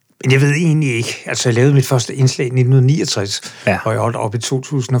jeg ved egentlig ikke. Altså, jeg lavede mit første indslag i 1969, og jeg holdt op i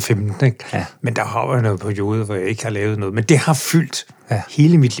 2015. Ikke? Ja. Men der har været noget periode, hvor jeg ikke har lavet noget. Men det har fyldt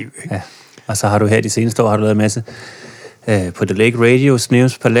hele mit liv. Ikke? Ja. Og så har du her de seneste år har du lavet en masse på The Lake Radio,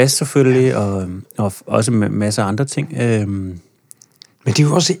 Sneums Palace selvfølgelig, og også med masser af andre ting. Men det er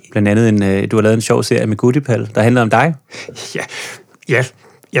jo også... Blandt andet, du har lavet en sjov serie med Goodiepal, der handler om dig. Ja.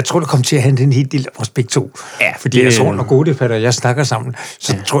 Jeg tror, det kommer til at handle en hel del af os begge to. Ja, fordi jeg tror, når Goodiepal og jeg snakker sammen,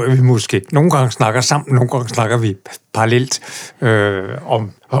 så tror jeg, vi måske nogle gange snakker sammen, nogle gange snakker vi parallelt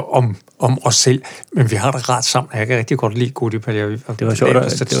om os selv. Men vi har det ret sammen. Jeg kan rigtig godt lide Goodiepal. Det var sjovt.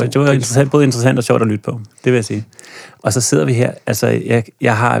 Det var interessant, både interessant og sjovt at lytte på. Det vil jeg sige. Og så sidder vi her. Altså,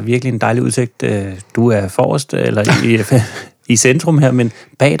 jeg har virkelig en dejlig udsigt. Du er forrest, eller i centrum her, men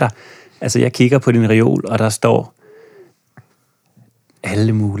bag dig. Altså, jeg kigger på din reol, og der står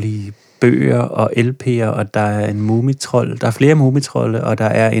alle mulige bøger og LP'er, og der er en mumitrold. Der er flere mumitrolde, og der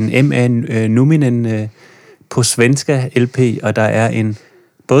er en M Numinen på svenska LP, og der er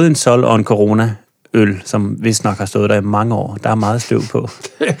både en Sol og en Corona-øl, som vist nok har stået der i mange år. Der er meget støv på.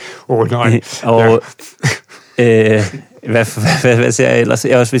 Nej. Og hvad ser jeg ellers?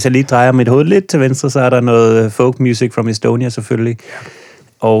 Også hvis jeg lige drejer mit hoved lidt til venstre, så er der noget folk music from Estonia selvfølgelig.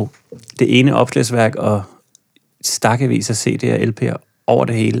 Og det ene opslagsværk og stakkevis af CD'er og LP'er over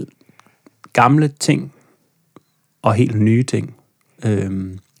det hele. Gamle ting og helt nye ting.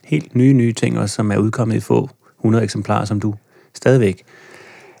 Helt nye ting også, som er udkommet i få 100 eksemplarer, som du stadigvæk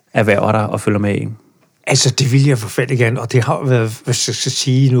erhverver dig og følger med i. Altså, det vil jeg forfærdeligt gerne, og det har været, hvis jeg skal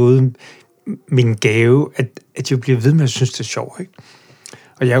sige noget, min gave, at jeg bliver ved med at synes, det er sjovt, ikke?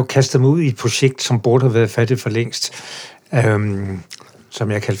 Og jeg har jo kastet mig ud i et projekt, som burde have været fattigt for længst,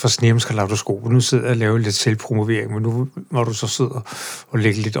 som jeg kalder for Sneums Kaleidoskop. Nu sidder jeg og laver lidt selvpromovering, men nu må du så sidde og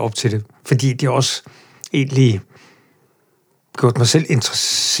lægge lidt op til det. Fordi det er også egentlig gjort mig selv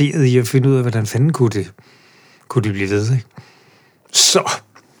interesseret i at finde ud af, hvordan fanden kunne det blive ved, ikke? Så,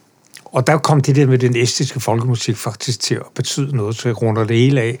 og der kom det der med den estiske folkemusik faktisk til at betyde noget, så jeg runder det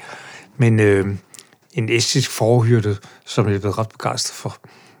hele af. Men en estisk forhyrte, som jeg blev ret begejstret for,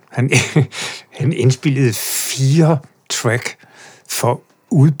 han indspillede 4 track for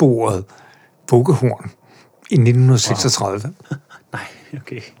udboret bukkehorn i 1936. Wow. Nej,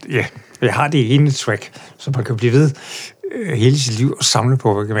 okay. Ja, jeg har det ene track, så man kan blive ved hele sit liv og samle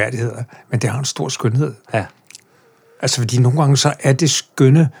på, hvad geværdigheder. Men det har en stor skønhed. Ja. Altså, fordi nogle gange så er det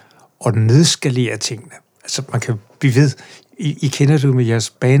skønne at nedskalere tingene. Altså, man kan blive ved. I kender det jo med jeres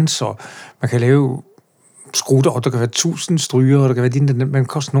band, så man kan lave skrutter, og der kan være 1000 stryger, og der kan være dine, man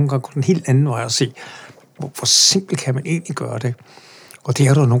kan også nogle gange gå en helt anden vej at se, hvor simpelt kan man egentlig gøre det. Og det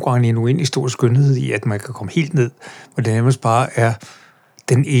er der nogle gange en uendelig stor skønhed i, at man kan komme helt ned, hvor det nærmest bare er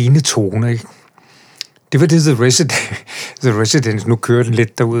den ene tone, ikke? Det var det, The Residence. Nu kører den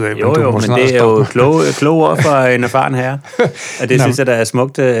lidt derudad. Jo, men det er jo kloge ord fra en erfaren herre. Og det synes jeg, der er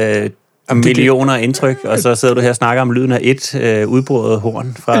smukt millioner indtryk, og så sidder du her og snakker om lyden af et udbrudt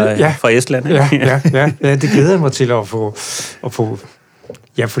horn fra Estland. Ja, det glæder jeg mig til at få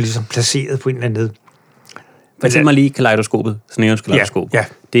ligesom placeret på en eller anden. Fortæl mig lige kaleidoskopet, Sneums Kaleidoskop. Ja.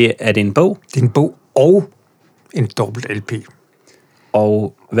 Er det en bog? Det er en bog og en dobbelt LP.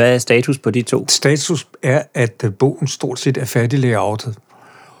 Og hvad er status på de to? Status er, at bogen stort set er færdig layoutet,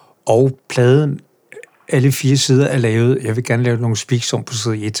 og pladen, alle 4 sider er lavet. Jeg vil gerne lave nogle speaks om på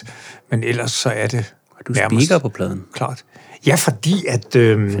side 1, men ellers så er det du speaker på pladen? Klart. Ja, fordi at...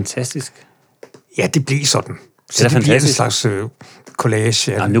 fantastisk. Ja, det bliver sådan. Så det bliver en slags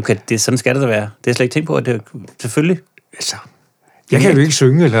collage. Ja, nu kan det, sådan skal det da være. Det har jeg slet ikke tænkt på, at det selvfølgelig... Altså, jeg kan jo ikke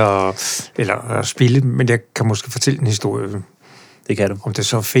synge eller spille, men jeg kan måske fortælle en historie. Det kan du. Om det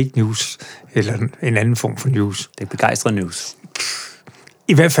så er fake news, eller en anden form for news. Det er begejstret news.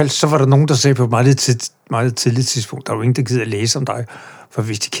 I hvert fald, så var der nogen, der sagde på et meget tidligt tidspunkt, der er jo ingen, der gider at læse om dig. For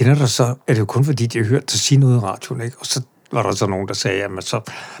hvis de kender dig, så er det jo kun fordi, de har hørt dig sige noget i radioen, ikke? Og så var der så nogen, der sagde, jamen så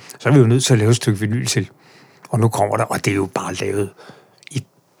er vi jo nødt til at lave et stykke vinyl til. Og nu kommer der, og det er jo bare lavet i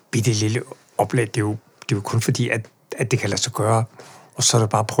bitte lille oplag. Det er jo kun fordi, at det kan lade sig gøre. Og så er det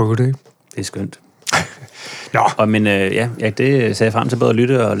bare at prøve det, ikke? Det er skønt. Nå. Og men det ser jeg frem til både at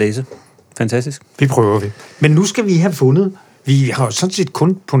lytte og læse. Fantastisk. Vi prøver vi. Men nu skal vi have fundet, vi har jo sådan set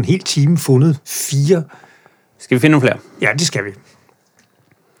kun på en hel time fundet 4. Skal vi finde nogle flere? Ja, det skal vi.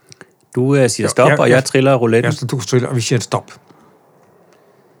 Du siger stop, og jeg triller rouletten. Ja, du triller, og vi siger stop.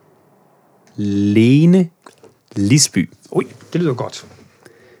 Lene Lisby. Ui, det lyder godt.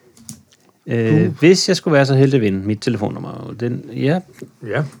 Hvis jeg skulle være så heldig at vinde mit telefonnummer, Ja,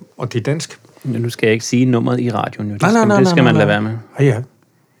 og det er dansk. Nu skal jeg ikke sige nummeret i radioen, jo. Det skal man lade være med. Ja.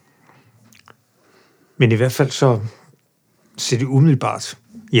 Men i hvert fald så ser det umiddelbart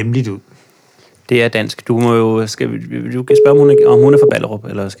hjemligt ud. Det er dansk. Du må jo... Du kan spørge, om hun er fra Ballerup,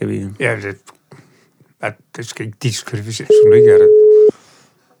 eller skal vi... Ja, det skal ikke diskvalificeres, hvis hun ikke er det.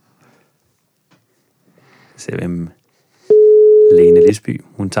 Se hvem Lene Lisby,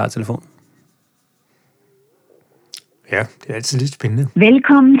 hun tager telefonen. Ja, det er altid lidt spændende.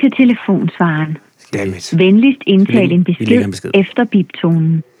 Velkommen til telefonsvaren. Venligst indtal en besked efter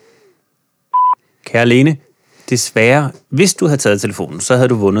biptonen. Kære Lene, desværre, hvis du havde taget telefonen, så havde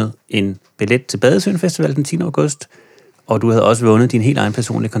du vundet en billet til Badesøen Festival den 10. august, og du havde også vundet din helt egen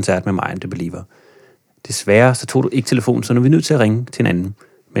personlige koncert med Mariam the Believer. Desværre, så tog du ikke telefonen, så nu er vi nødt til at ringe til hinanden.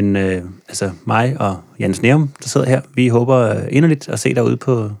 Men mig og Jan Sneum, der sidder her, vi håber inderligt at se dig ude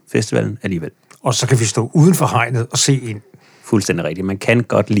på festivalen alligevel. Og så kan vi stå uden for hegnet og se ind. Fuldstændig rigtigt. Man kan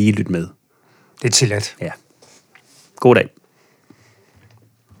godt lige lytte med. Det er tilladt. Ja. God dag.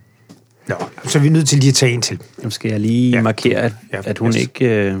 Nå, så er vi nødt til lige at tage en til. Nu skal jeg lige markere, at hun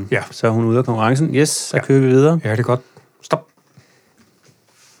ikke... Så er hun ude af konkurrencen. Yes, så kører vi videre. Ja, det er godt. Stop.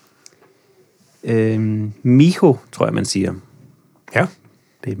 Miho, tror jeg, man siger. Ja.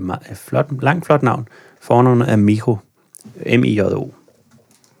 Det er et flot navn. Fornavnet er Miho. M-I-J-O.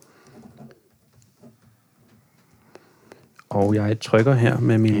 Og jeg trykker her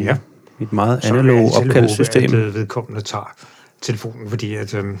med mit meget analoge opkaldssystem. Så vedkommende tager telefonen, fordi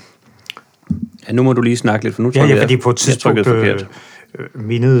at... Ja, nu må du lige snakke lidt, for nu tror fordi på et tidspunkt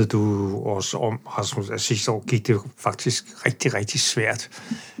mindede du os om, Rasmus, at sidste år gik det faktisk rigtig, rigtig svært.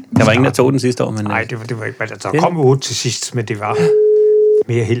 Der var ingen, der tog den sidste år, men... Nej, det var ikke... Der kom 8 til sidst, men det var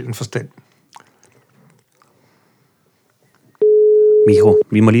mere held end forstand. Miho,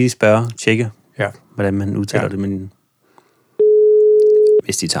 vi må lige tjekke, hvordan man udtaler det, men...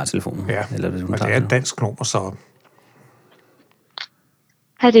 Hvis de tager telefonen. Ja, eller hvis hun og det er et dansk nummer, så...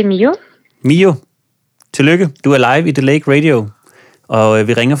 Hej, det er Mio. Mio, tillykke. Du er live i The Lake Radio, og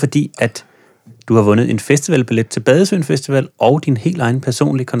vi ringer, fordi at du har vundet en festivalbillet til Badesøen Festival og din helt egen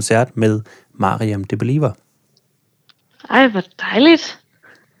personlige koncert med Mariam the Believer. Ej, hvor dejligt.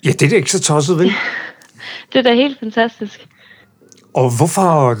 Ja, det er da ikke så tosset, vel? Det er da helt fantastisk. Og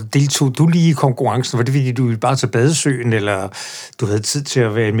hvorfor deltog du lige i konkurrencen? Var det fordi, du ville bare til Badesøen, eller du havde tid til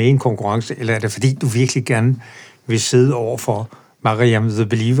at være med i en konkurrence, eller er det fordi, du virkelig gerne vil sidde over for Mariam the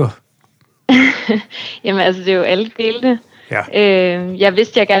Believer? Jamen altså, det er jo alle delene. Ja. Jeg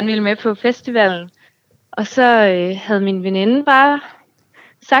vidste, jeg gerne ville med på festivalen, og så havde min veninde bare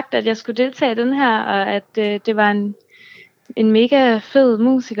sagt, at jeg skulle deltage i den her, og at det var en mega fed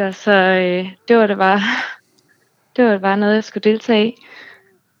musiker, så det var bare noget, jeg skulle deltage i.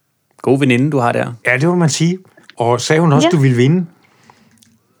 God veninde, du har der. Ja, det må man sige. Og sagde hun også, du ville vinde?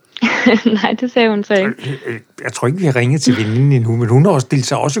 Nej, det sagde hun så ikke. Jeg tror ikke, vi har ringet til veninden endnu, men hun har også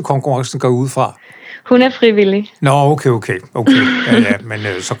deltaget også i konkurrencen, går ud fra. Hun er frivillig. Nå, okay. Ja, men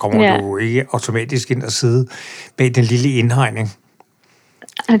så kommer du ikke automatisk ind og sidde bag den lille indhegning.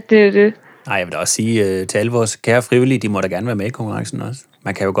 Det er det. Nej, jeg vil da også sige til alle vores kære frivillige, de må da gerne være med i konkurrencen også.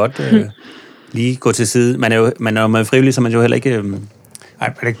 Man kan jo godt lige gå til side. Når man er frivillig, så er man jo heller ikke... Nej,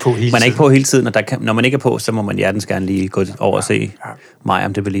 man er ikke på hele tiden. Man er ikke på hele tiden, og når man ikke er på, så må man hjertens gerne lige gå over og se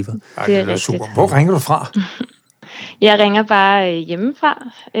Mariam the Believer. Det er super. Hvor ringer du fra? Jeg ringer bare hjemmefra,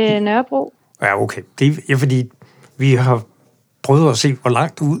 Nørrebro. Ja, okay. Det er fordi, vi har prøvet at se, hvor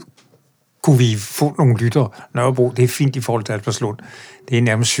langt ud kunne vi få nogle lyttere. Nørrebro, det er fint i forhold til Albertslund. Det er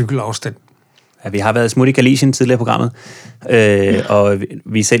nærmest cykelafstand. Ja, vi har været smut i Galicien tidligere i programmet, og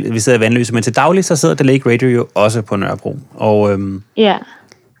vi sidder i Vandløse, men til daglig så sidder The Lake Radio jo også på Nørrebro. Og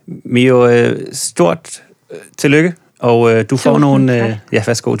Mio, stort tillykke, og du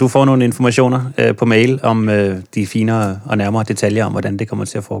får nogle informationer på mail om de finere og nærmere detaljer om, hvordan det kommer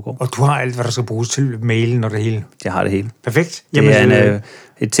til at foregå. Og du har alt, hvad der skal bruges til mailen og det hele? Jeg har det hele. Perfekt. Jamen, det er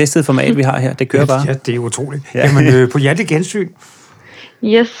et testet format, vi har her. Det kører bare. Ja, det er utroligt. Ja. Jamen, på Hjalte gensyn.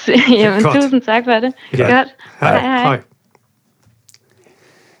 Yes, jamen tusind tak for det. Ja. Godt. Hej.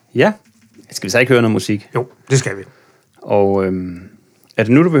 Ja, skal vi så ikke høre noget musik? Jo, det skal vi. Og er det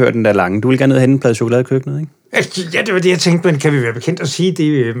nu, du vil høre den der lange? Du vil gerne ned og hente en plade chokolade i køkkenet, ikke? Ja, det var det, jeg tænkte, men kan vi være bekendt at sige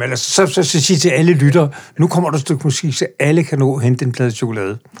det? Men altså, så sige til alle lytter, nu kommer der et stykke musik, så alle kan nå at hente en plade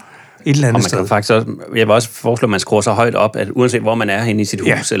chokolade. Et eller andet sted. Kan faktisk også, jeg vil også foreslå, at man skruer så højt op, at uanset hvor man er henne i sit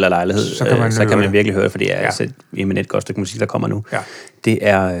hus eller lejlighed, så kan man virkelig høre det, for det er altså et eminent godt stykke musik, der kommer nu. Ja. Det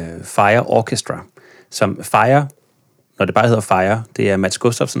er Orchestra, som Fire når det bare hedder Fire, det er Mats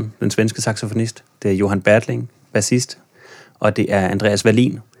Gustafsson, den svenske saxofonist. Det er Johan Bertling, bassist. Og det er Andreas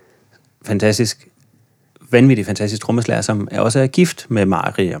Wallin, vanvittig fantastisk trommeslager, som også er gift med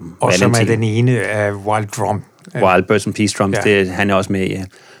Mariam og Valentin. som er den ene af Wild Drum. Wild Birds and Peace Drums, han er også med, ja.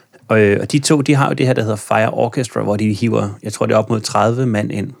 Og de to, de har jo det her, der hedder Fire Orchestra, hvor de hiver, jeg tror det er op mod 30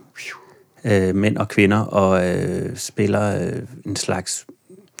 mand ind, mænd og kvinder, og spiller en slags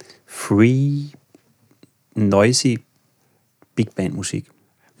free, noisy big band musik.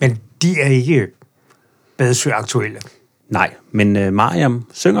 Men de er ikke Badesø aktuelle? Nej, men Mariam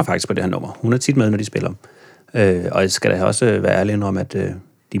synger faktisk på det her nummer. Hun er tit med, når de spiller. Og jeg skal da også være ærlig om, at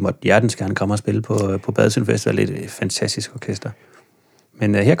de måtte hjertens gerne komme og spille på Badesøen Festival. Det er et fantastisk orkester.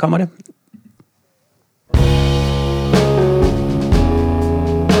 Men her kommer det.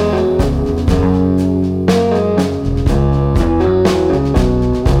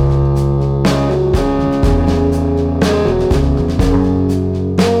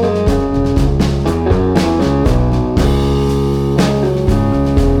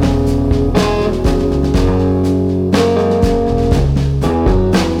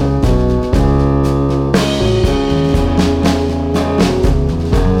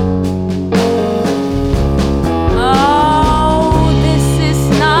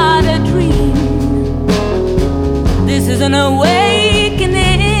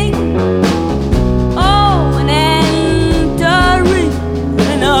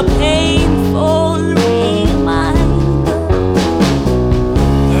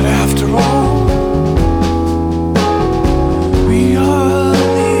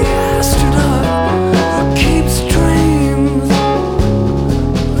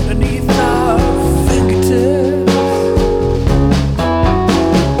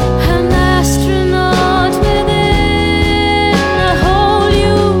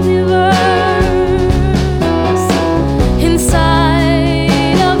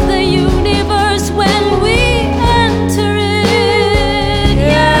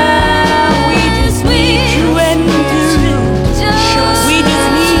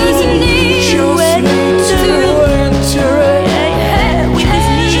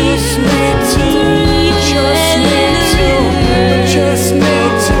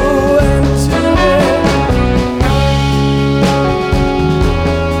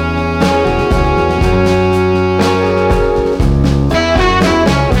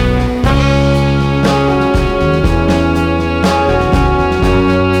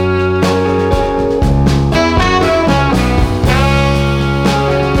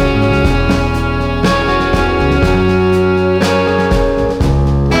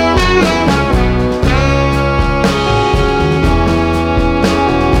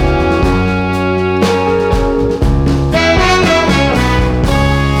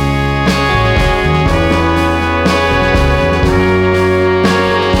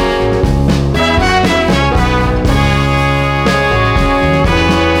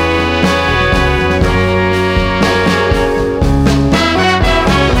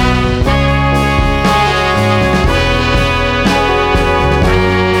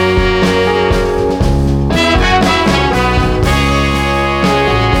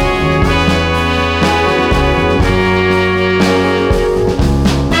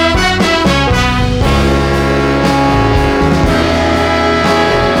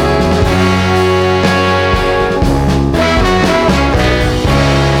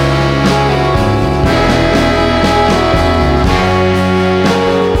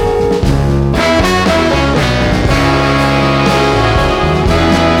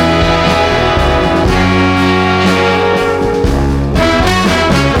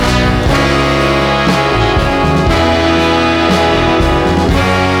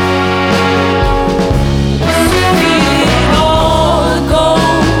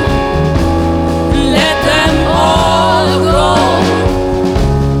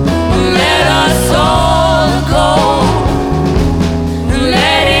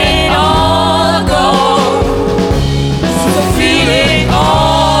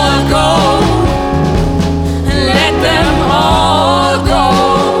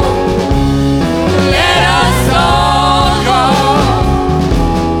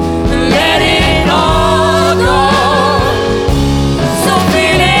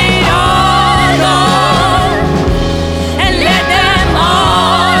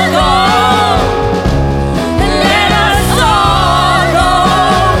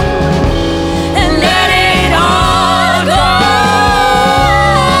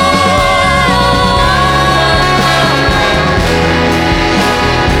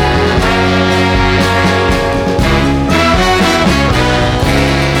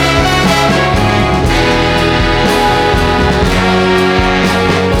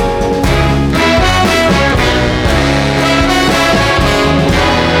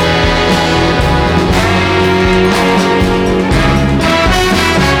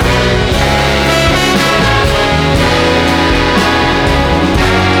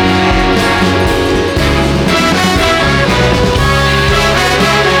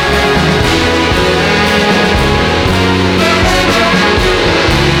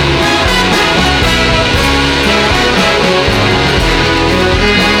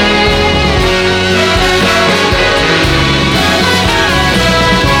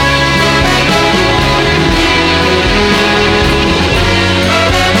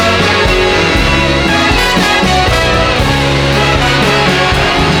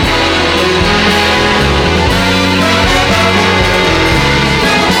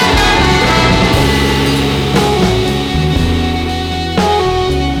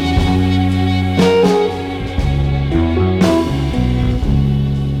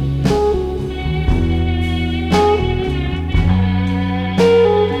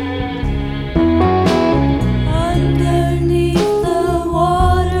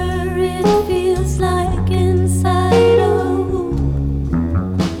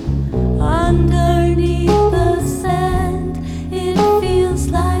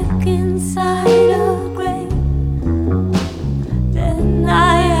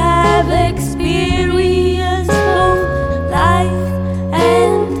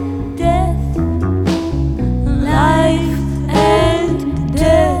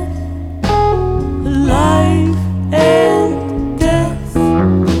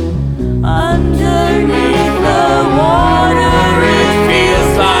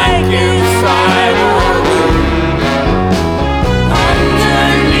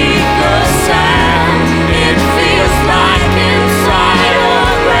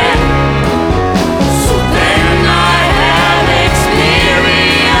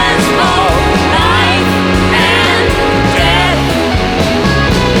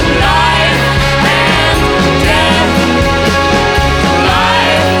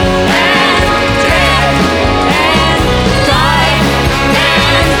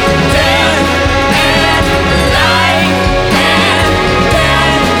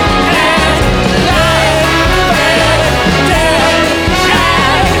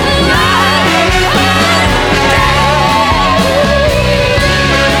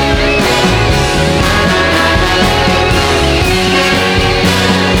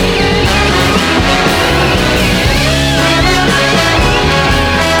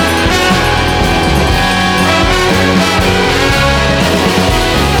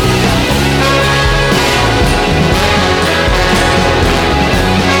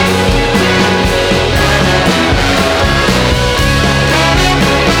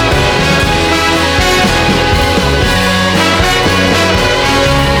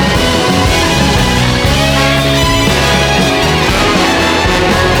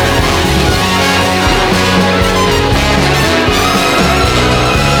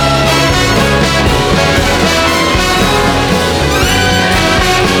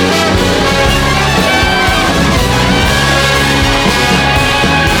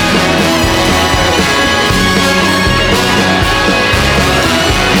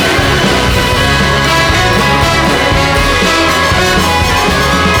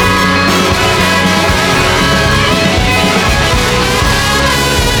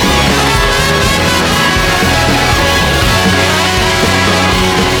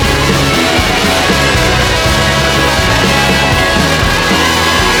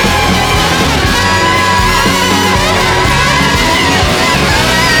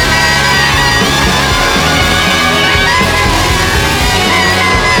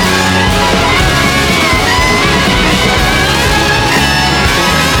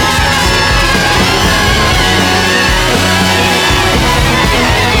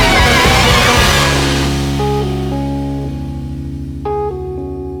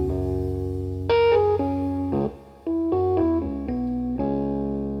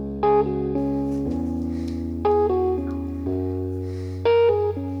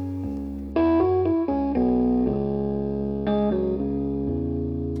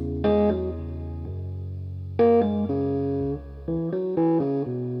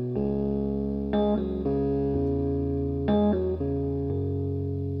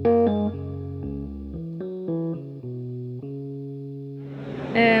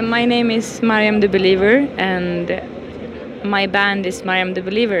 My name is Mariam the Believer, and my band is Mariam the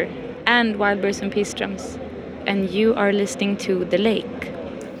Believer and Wild Birds and Peace Drums. And you are listening to The Lake.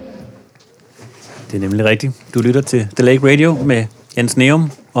 Det er nemlig rigtigt. Du lytter til The Lake Radio med Jan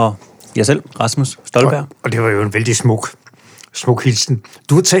Sneum og jeg selv, Rasmus Stolberg. Og det var jo en vældig smuk hilsen.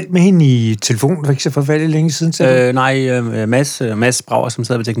 Du har talt med hende i telefonen, for ikke så forfærdeligt længe siden? Nej, Mads Brauer, som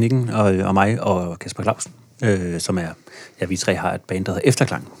sidder ved teknikken, og mig og Kasper Clausen, som er, vi tre har et band, der hedder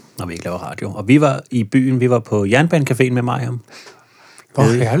Efterklang, når vi ikke laver radio. Og vi var i byen, vi var på Jernbanecaféen med Mariam.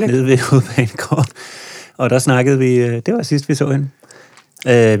 Nede ved Hovedbanegård. Og der snakkede vi, det var sidst vi så hende.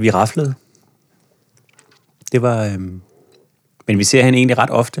 Vi raflede. Det var, men vi ser hende egentlig ret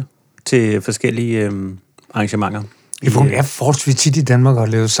ofte til forskellige arrangementer. Hun er forholdsvis tit i Danmark og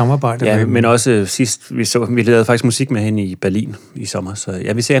lavet samarbejde med. Men også sidst, vi lavede faktisk musik med hende i Berlin i sommer, så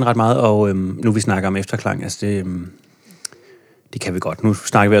ja, vi ser hende ret meget, og nu vi snakker om Efterklang, altså det kan vi godt. Nu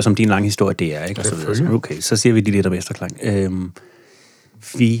snakker vi også om din lange historie, det er, ikke? Og så videre. Okay, så siger vi lidt om Efterklang.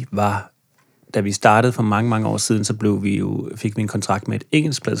 Da vi startede for mange år siden, så fik vi en kontrakt med et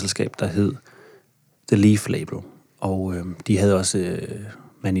engelsk pladeselskab, der hed The Leaf Label, og de havde også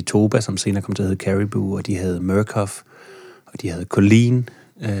Manitoba, som senere kom til at hedde Caribou, og de havde Murkoff, og de havde Colleen,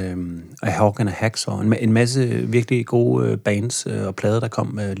 og Hawken og Hacksaw, en masse virkelig gode bands og plader, der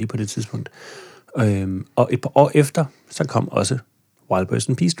kom lige på det tidspunkt. Og et par år efter, så kom også Wild Birds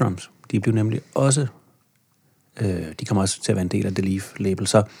and Peace Drums. De blev nemlig også, de kom også til at være en del af The Leaf Label.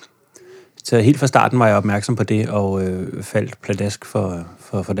 Så helt fra starten var jeg opmærksom på det, og faldt pladask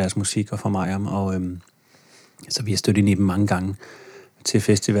for deres musik og for Mariam, og så vi har støttet ind i dem mange gange til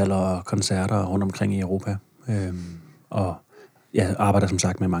festivaler og koncerter rundt omkring i Europa. Og jeg arbejder som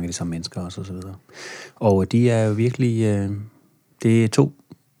sagt med mange af de samme mennesker også, og så videre. Og de er jo virkelig, det er 2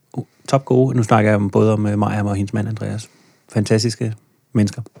 top gode, nu snakker jeg både om Mariam og hendes mand Andreas. Fantastiske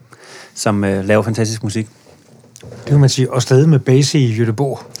mennesker, som laver fantastisk musik. Det kan man sige, og stadig med base i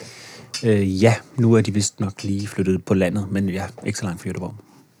Göteborg. Ja, nu er de vist nok lige flyttet på landet, men ja, ikke så langt fra Göteborg.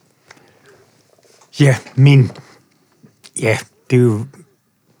 Ja, det er jo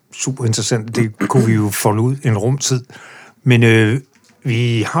super interessant. Det kunne vi jo folde ud en rumtid. Men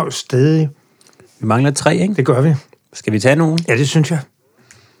vi har jo stadig... Vi mangler 3, ikke? Det gør vi. Skal vi tage nogen? Ja, det synes jeg.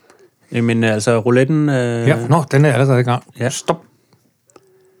 Men altså, rouletten... den er allerede i gang. Ja. Stop.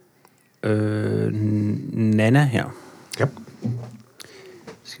 Nana her. Ja.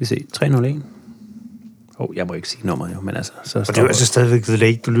 Skal vi se, 301. Jeg må ikke sige nummeret jo, men altså... Så og det er jo altså stadigvæk The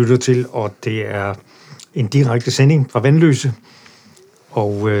Lake, du lytter til, og det er en direkte sending fra Vandløse.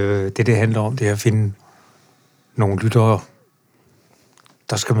 Og det handler om, det er at finde nogle lyttere,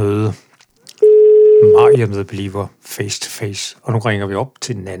 der skal møde Mariam the Believer face to face. Og nu ringer vi op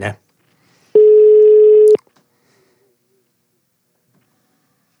til Nana.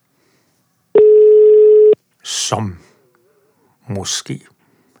 Som måske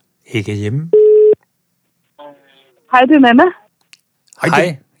ikke er hjemme. Hej, det er Nana.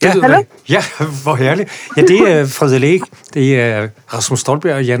 Hej. Ja, hvor herligt. Ja, det er fra The Lake. Det er Rasmus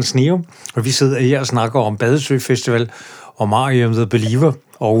Stolberg og Jan Sneum. Og vi sidder her og snakker om Badesøen Festival og Mariam the Believer.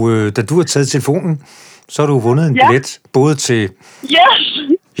 Og da du har taget telefonen, så har du vundet en billet. Både til...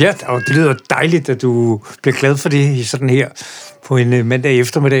 Yes! Ja, og det lyder dejligt, at du bliver glad for det sådan her på en mandag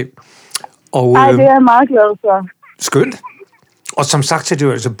eftermiddag. Og, det er jeg meget glad for. Skønt. Og som sagt, så er det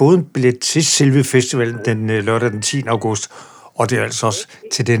jo altså både en billet til selve festivalen den lørdag den 10. august, og det er altså også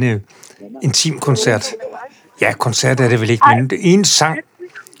til denne intimkoncert. Ja, koncert er det vel ikke, men en sang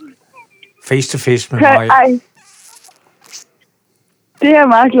face to face med mig. Det er jeg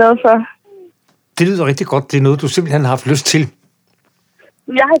meget glad for. Det lyder rigtig godt. Det er noget, du simpelthen har haft lyst til.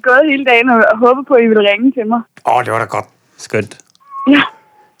 Jeg har gået hele dagen og håbet på, at I vil ringe til mig. Det var da godt. Skønt. Ja.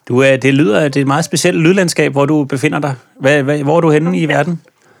 Det er et meget specielt lydlandskab, hvor du befinder dig. Hvor er du henne i verden?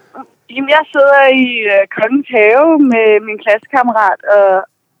 Jamen, jeg sidder i Kongens Have med min klassekammerat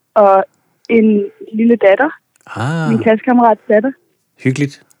og en lille datter. Min klassekammerats datter.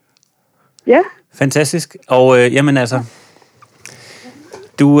 Hyggeligt. Ja. Fantastisk. Og jamen altså,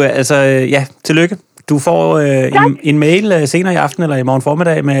 tillykke. Du får en mail senere i aften eller i morgen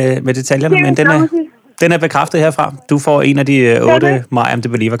formiddag med detaljerne, men den er bekræftet herfra. Du får en af de 8 Mariam the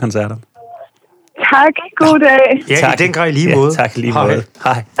Believer-koncerter. Tak. God dag. Ja, tak. Den grej lige måde. Ja, tak lige måde.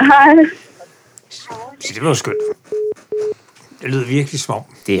 Hej. Så det var skønt. Det lyder virkelig små.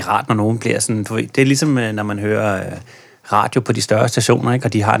 Det er rart, når nogen bliver sådan... Det er ligesom, når man hører radio på de større stationer, ikke?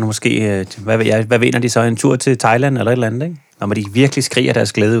 Og de har nu måske... Hvad vinder de så? En tur til Thailand eller et eller andet, ikke? når de virkelig skriger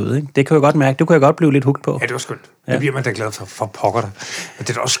deres glæde ud. Ikke? Det kan jeg godt mærke. Det kunne jeg godt blive lidt hugt på. Ja, det var skønt. Det bliver man da glad for pokker der. Men det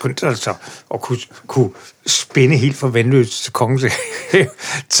er da også skønt altså, at kunne spænde helt fra Vandløs til Kongens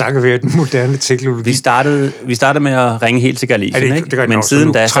takket være den moderne teknologi. Vi startede med at ringe helt til Galicien, ja, ikke? Men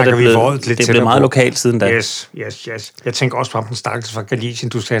siden da, så er det blevet meget lokalt siden da. Yes. Jeg tænker også på den stakkels fra Galicien.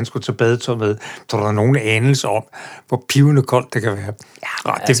 Du sagde, han skulle tage badetøj med. Tror der er nogen anelse om, hvor pivende koldt det kan være?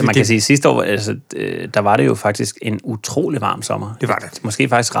 Ja, altså man kan sige, sidste år, der var det jo faktisk en utrolig varm sommer. Det var det. Måske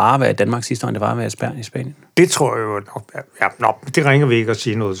faktisk rarere at være i Danmark sidste år, end det var at være i Spanien. Det tror jeg jo nok. Ja, det ringer vi ikke at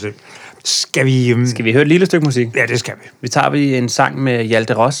sige noget til. Skal vi høre et lille stykke musik? Ja, det skal vi. Vi tager en sang med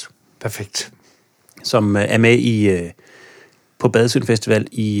Hjalte Ross. Perfekt. Som er med på Badesøen Festival,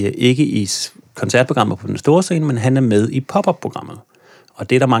 ikke i koncertprogrammet på den store scene, men han er med i pop-up-programmet. Og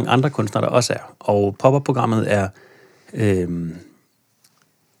det er der mange andre kunstnere, der også er. Og pop-up-programmet er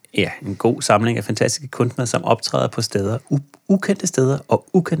en god samling af fantastiske kunstnere, som optræder på steder, ukendte steder og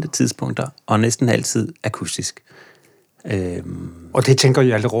ukendte tidspunkter, og næsten altid akustisk. Og det tænker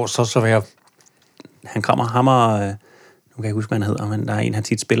Hjalte Ross også at være? Han kommer, nu kan jeg ikke huske, hvad han hedder, men der er en, han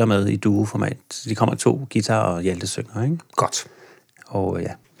tit spiller med i duo-format. Så de kommer 2 guitar og Hjalte synger, ikke? Godt. Og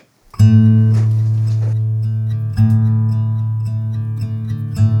ja.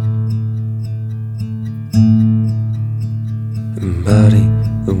 Embody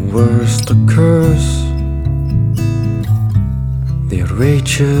the worst occurs, the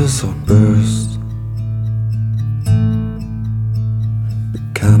outrageous outburst,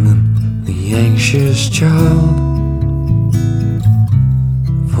 becoming the anxious child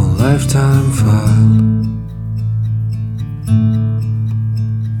for lifetime filed.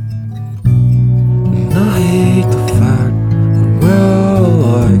 And I hate the fact that we're all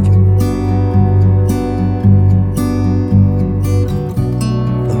like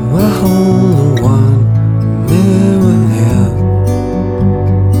the only one living here.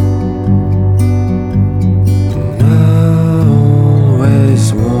 And I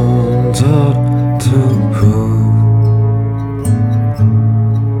always wanted to prove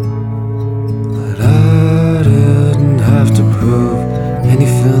that I didn't have to prove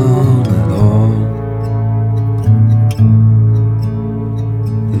anything at all.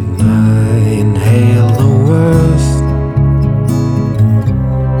 And I inhale the worst,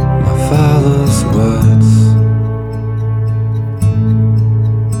 my father's words,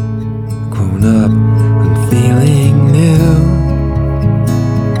 grown up and feeling new,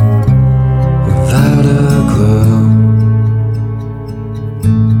 without a clue.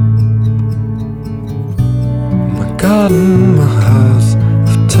 My garden, my house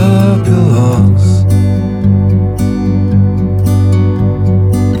of turbulence,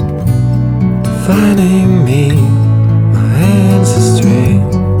 defining me, my ancestry.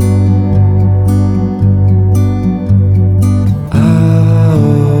 I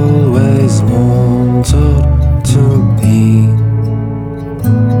always wanted to be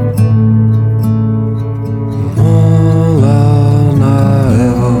more than I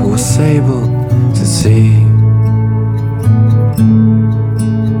ever was able to see.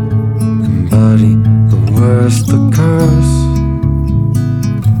 Embody the worst, the curse,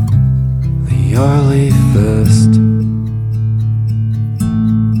 the early fist,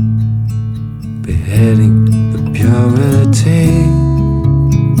 beheading the purity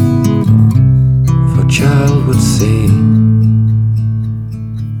for child would see.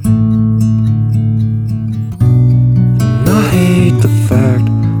 And I hate the fact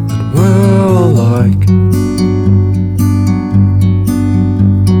that we're all like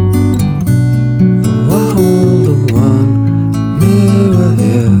the older one mirror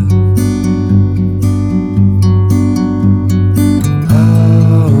here. I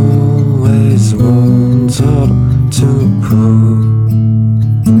always wanted to prove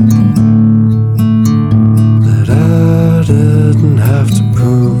that I didn't have to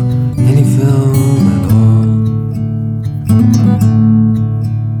prove anything at all.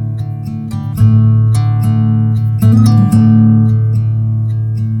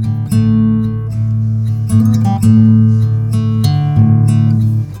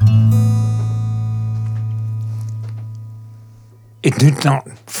 Et nyt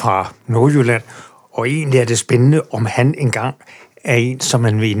navn fra Nordjylland, og egentlig er det spændende, om han engang er en, som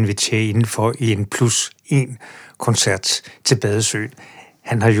man vil invitere indenfor i en +1 koncert til Badesøen.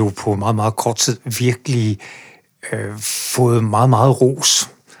 Han har jo på meget, meget kort tid virkelig fået meget, meget ros.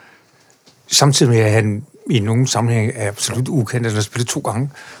 Samtidig med, at han i nogle sammenhæng er absolut ukendt. Han har spillet 2 gange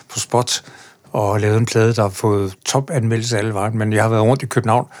på spot og lavet en plade, der har fået topanmeldelse alle vejen. Men jeg har været rundt i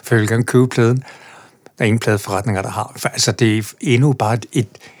København, for jeg vil gerne købe pladen. Der er ingen pladeforretninger, der har. Altså, det er endnu bare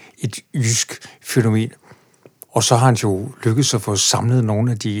et jysk fænomen. Og så har han jo lykkedes at få samlet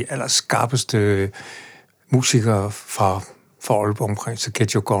nogle af de allerskarpeste musikere fra Aalborg omkring, så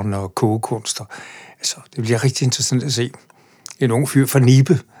Ketjogon og kogekunster. Altså, det bliver rigtig interessant at se. En ung fyr fra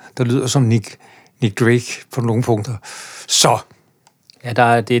Nibe, der lyder som Nick Drake på nogle punkter. Så...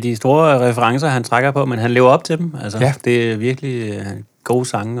 Ja, det er de store referencer, han trækker på, men han lever op til dem. Altså, ja. Det er virkelig gode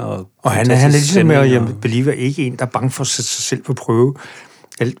sange. Og han er ligesom med Mariam the Believer ikke en, der er bange for at sætte sig selv på prøve.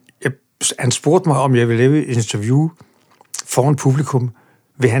 Han spurgte mig, om jeg ville lave et interview foran publikum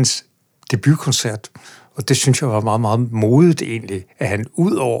ved hans debutkoncert. Og det synes jeg var meget, meget modigt egentlig, at han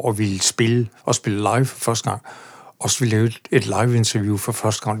ud over at ville spille live for første gang, også ville lave et live-interview for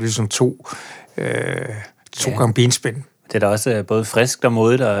første gang, ligesom to gange benspænd. Det er da også både frisk og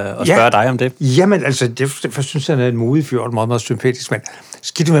modigt at spørge dig om det. Jamen, altså, det synes jeg, han er en modig fyr, og meget, meget sympatisk, men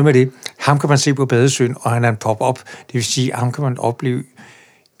skidt med det. Ham kan man se på Badesøen, og han er en pop-up. Det vil sige, ham kan man opleve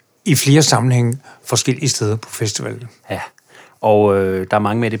i flere sammenhænge forskellige steder på festivalen. Ja, og der er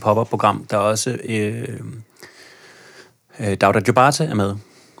mange med i det pop-up-program. Der er også Dawda er med.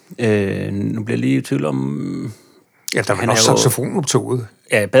 Nu bliver jeg lige i tvivl om... Ja, der var også saxofonoptoget.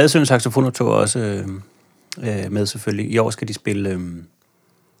 Ja, Badesøen saxofonoptog også med selvfølgelig. I år skal de spille...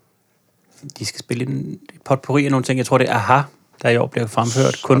 de skal spille en potpourri af nogle ting. Jeg tror, det er Aha, der i år bliver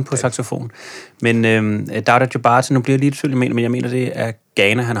fremført kun på saxofon. Men Dawda, nu bliver jeg lige i tvivl, men jeg mener, det er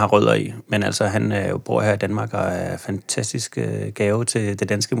Ghana, han har rødder i. Men altså, han bor her i Danmark og er fantastisk gave til det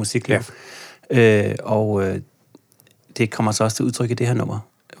danske musikliv. Ja. Det kommer så også til udtryk i det her nummer.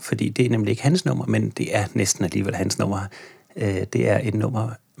 Fordi det er nemlig ikke hans nummer, men det er næsten alligevel hans nummer. Det er et nummer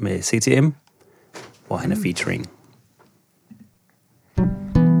med CTM, hvor han er featuring.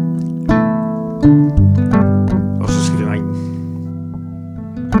 Og så skal vi ringe.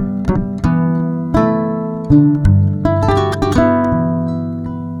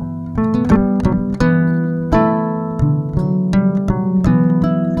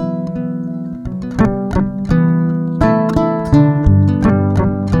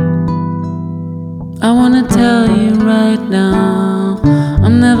 I wanna tell you right now,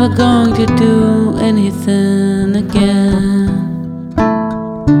 I'm never going to do anything again.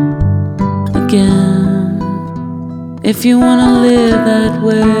 If you wanna live that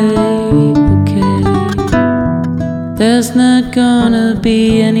way, okay. There's not gonna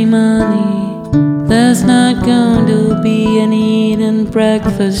be any money, there's not going to be any eating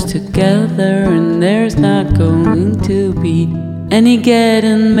breakfast together, and there's not going to be any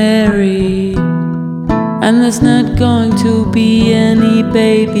getting married, and there's not going to be any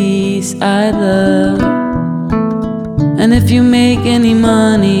babies either. And if you make any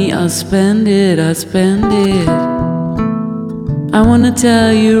money, I'll spend it. I wanna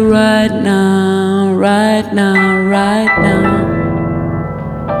tell you right now, right now, right now.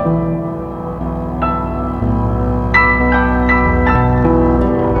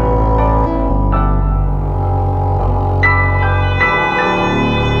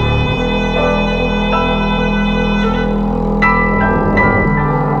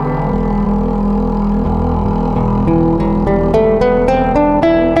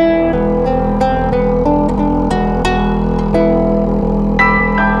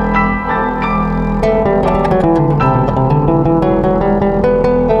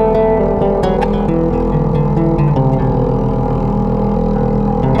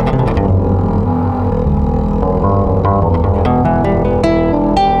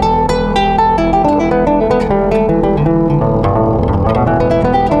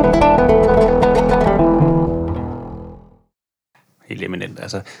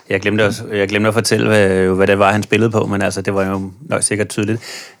 Jeg glemte at fortælle, hvad det var, han spillede på, men altså, det var jo nok sikkert tydeligt.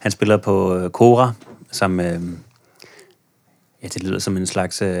 Han spiller på kora, som det lyder som en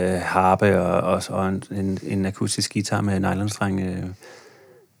slags harpe og en akustisk guitar med nylonstreng.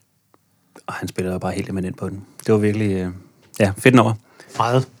 Og han spiller bare helt eminent på den. Det var virkelig fedt nummer.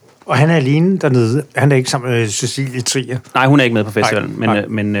 Meget. Og han er alene dernede. Han er ikke sammen med Cecilie Trier. Nej, hun er ikke med på festivalen,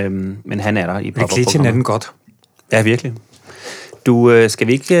 men han er der i pop-up-programmet. Det klæder hinanden godt. Ja, virkelig. Skal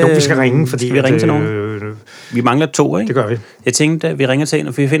vi ikke... Jo, vi skal ringe, fordi... Skal vi ringe til nogen? Vi mangler 2, ikke? Det gør vi. Jeg tænkte, at vi ringer til en,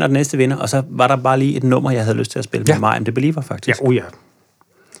 og vi finder den næste vinder, og så var der bare lige et nummer, jeg havde lyst til at spille med Mariam the Believer, faktisk. Ja, ja.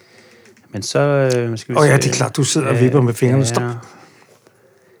 Men så skal vi se... ja, det er klart, du sidder og vipper med fingrene. Stop.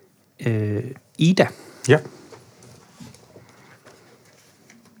 Ida. Ja.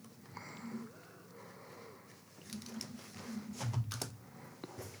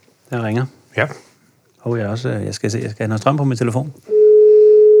 Der ringer. Ja. Jeg skal have noget strøm på min telefon.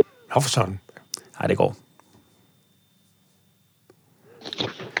 Hvorfor sådan? Nej, det går.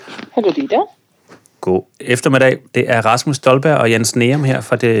 Hallo, Dida. God eftermiddag. Det er Rasmus Stolberg og Jan Sneum her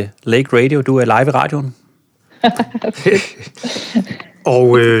fra The Lake Radio. Du er live i radioen.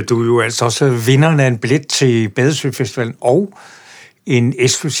 Og du er jo altså også vinderen af en billet til Badesøen Festival og en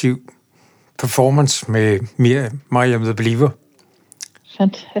eksklusiv performance med Love Mariam the Believer.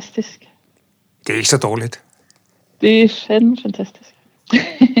 Fantastisk. Det er ikke så dårligt. Det er fandme fantastisk.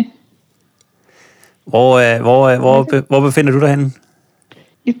 Hvor befinder du dig henne?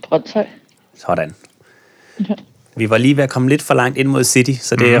 I Brøndshøj. Sådan. Ja. Vi var lige ved at komme lidt for langt ind mod City,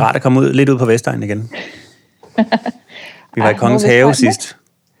 så det er rart at komme lidt ud på Vestegnen igen. Vi var i Kongens Have sidst.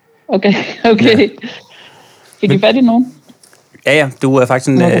 Okay. Ja. Fik I fat i nogen? Ja, du er faktisk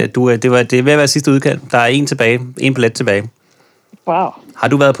det er ved at være sidste udkald. Der er en tilbage, en billet tilbage. Wow. Har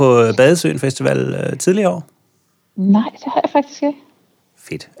du været på Badesøen Festival tidligere år? Nej, det har jeg faktisk ikke.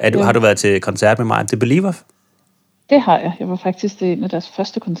 Fedt. Har du været til koncert med mig, The Believer? Det har jeg. Jeg var faktisk til en af deres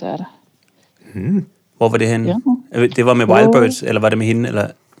første koncerter. Hvor var det henne? Ja. Det var med Wildbirds, eller var det med hende? Eller?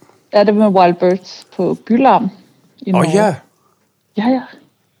 Ja, det var med Wildbirds på Bylarm i Norge. Ja. Ja.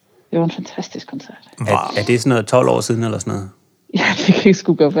 Det var en fantastisk koncert. Er det sådan noget 12 år siden, eller sådan noget? Ja, det kan ikke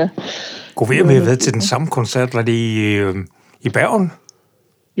sgu godt være. Kunne vi have været til den samme koncert? Var det i Bergen?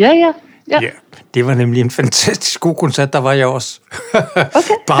 Ja. Det var nemlig en fantastisk god koncert, der var jeg også.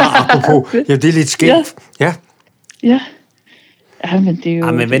 Okay. Bare apropos. Ja, det er lidt skægt. Ja. Ja, men det er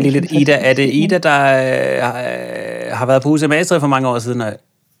jo... men vent lige lidt. Ida, er det Ida, der har været på UCMA for mange år siden?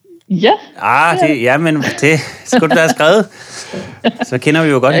 Ja. Men det skulle du da have skrevet. Så kender vi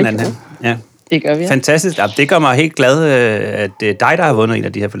jo godt hinanden. Ja. Det gør vi. Fantastisk. Ja, det gør mig helt glad, at det er dig, der har vundet en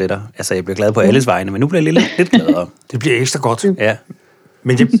af de her billetter. Altså, jeg bliver glad på alles vegne, men nu bliver jeg lidt gladere. Det bliver ekstra godt. Ja.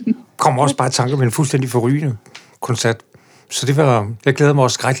 Men jeg kommer også bare i tanke om en fuldstændig forrygende koncert. Så jeg glæder mig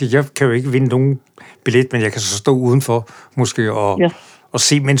også skrækkeligt. Jeg kan jo ikke vinde nogen billet, men jeg kan så stå udenfor måske og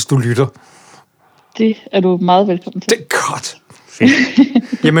se, mens du lytter. Det er du meget velkommen til. Det er godt.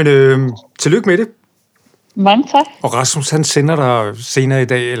 Jamen, tillykke med det. Mange tak. Og Rasmus, han sender dig senere i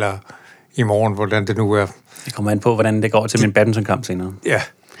dag, eller i morgen, hvordan det nu er. Det kommer an på, hvordan det går til min badmintonkamp senere. Ja.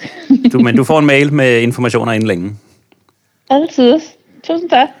 Men du får en mail med informationer inden længe. Altid. Tusind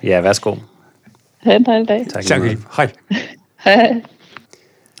tak. Ja, værsgo. Ha' en dejlig dag. Tak. Hej. Hej.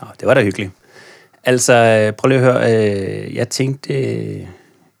 Det var da hyggeligt. Altså, prøv lige at høre. Jeg tænkte...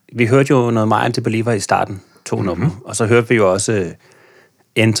 vi hørte jo noget Mariam the Believer i starten. 2 numre. Og så hørte vi jo også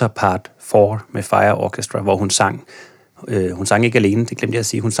Enter Part 4 med Fire Orchestra, hvor hun sang. Hun sang ikke alene, det glemte jeg at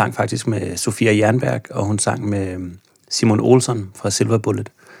sige. Hun sang faktisk med Sofia Jernberg, og hun sang med Simon Olsson fra Silver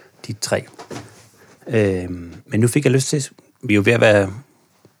Bullet. De 3. Men nu fik jeg lyst til... Vi er jo ved at være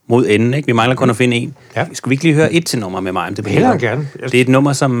mod enden, ikke? Vi mangler kun at finde en. Ja. Skal vi ikke lige høre et til nummer med Mariam the Believer? Gerne. Det er et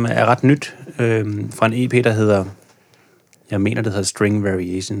nummer, som er ret nyt, fra en EP, der hedder... Jeg mener, det hedder String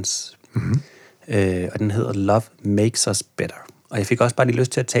Variations. Og den hedder Love Makes Us Better. Og jeg fik også bare lige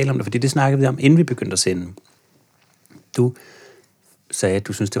lyst til at tale om det, fordi det snakkede vi om, inden vi begyndte at sende. Du sagde, at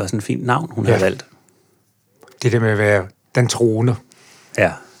du synes, det var sådan et fint navn, hun havde valgt. Det der med at være den troende.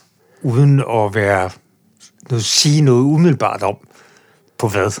 Ja. Uden at sige noget umiddelbart om, på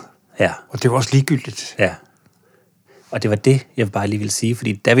hvad. Ja. Og det var også ligegyldigt. Ja. Og det var det, jeg bare lige ville sige,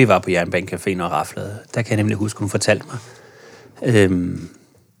 fordi da vi var på Jernbanecaféen og raflede, der kan jeg nemlig huske, hun fortalte mig.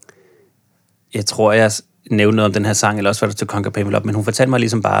 Jeg tror, jeg nævnte noget om den her sang, eller også var det til Conquer Pamela op, men hun fortalte mig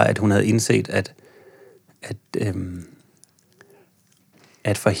ligesom bare, at hun havde indset,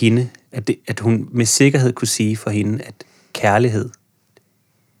 at for hende, at hun med sikkerhed kunne sige for hende, at kærlighed,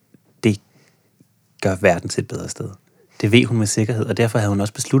 det gør verden til et bedre sted. Det ved hun med sikkerhed, og derfor havde hun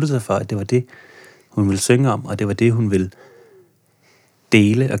også besluttet sig for, at det var det, hun ville synge om, og det var det, hun ville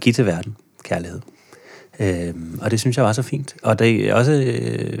dele og give til verden, kærlighed. Og det synes jeg var så fint. Og det er også,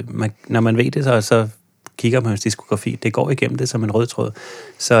 når man ved det, så kigger på hendes diskografi, det går igennem det som en rød tråd.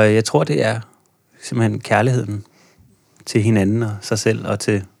 Så jeg tror, det er simpelthen kærligheden til hinanden og sig selv, og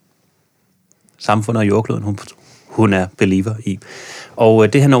til samfundet og jordkloden, hun er believer i.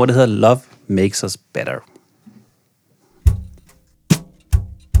 Og det her nummer, det hedder Love Makes Us Better.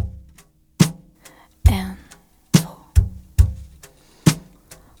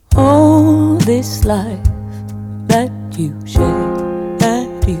 Oh, this life that you share, that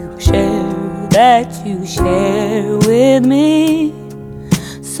you share, that you share with me.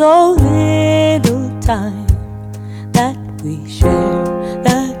 So little time that we share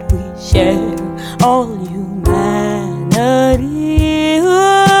all humanity.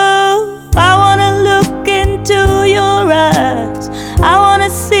 Ooh, I wanna look into your eyes, I wanna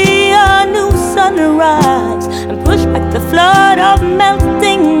see a new sunrise, and push back the flood of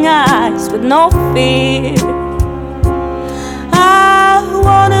melting ice with no fear. I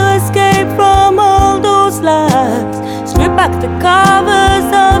wanna escape from all those lies, strip back the covers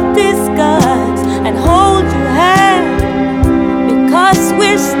of disguise, and hold your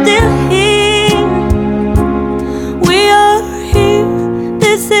still here. We are here.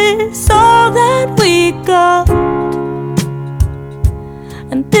 This is all that we got.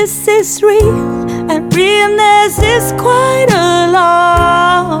 And this is real, and realness is quite a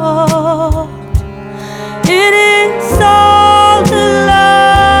lot. It is all the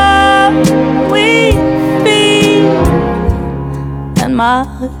love we feel, and my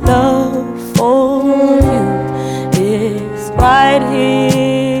love for you is right here.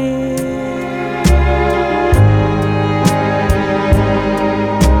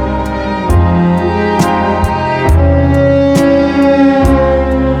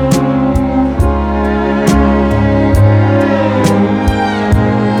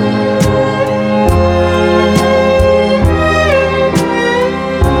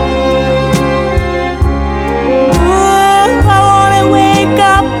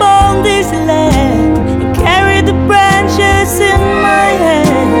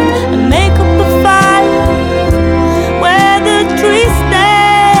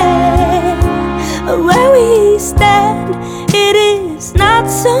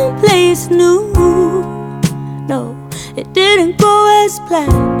 Didn't go as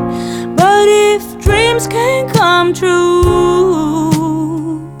planned, but if dreams can come true,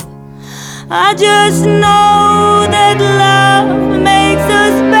 I just know that love makes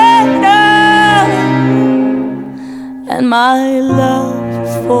us better, and my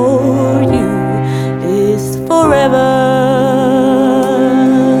love for you is forever.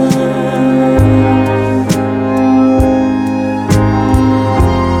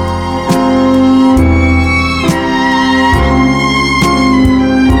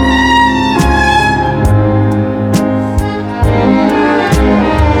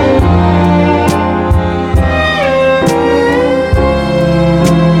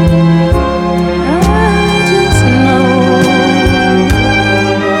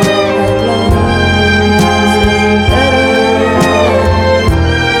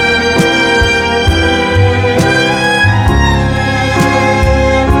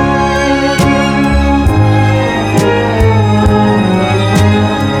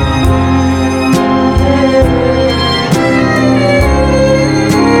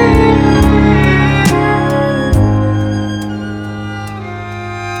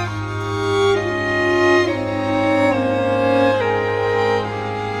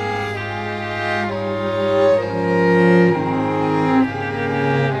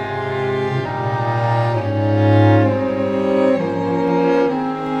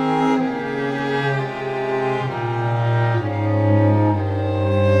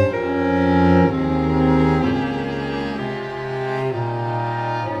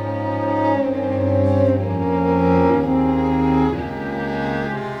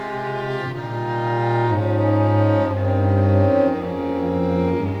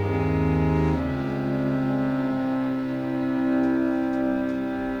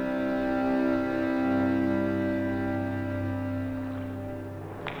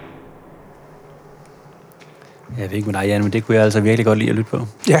 Jeg ved ikke med dig, Jan, men det kunne jeg altså virkelig godt lide at lytte på.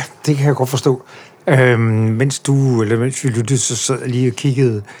 Ja, det kan jeg godt forstå. Mens vi lyttede, så sad jeg lige og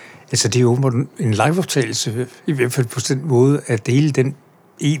kiggede. Altså, det er jo en liveoptagelse, i hvert fald på den måde, at hele den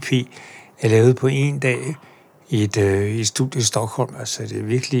EP er lavet på en dag i et studie i Stockholm. Altså, det er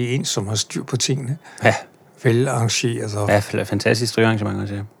virkelig en, som har styr på tingene. Ja. Vel arrangeret. Ja, fantastisk strygearrangement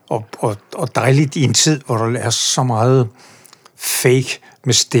også, ja. Og dejligt i en tid, hvor der er så meget fake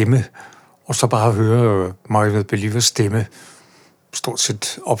med stemme, og så bare høre Mariam the Believers stemme stort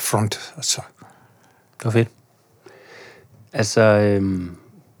set upfront. Altså. Det var fedt. Altså,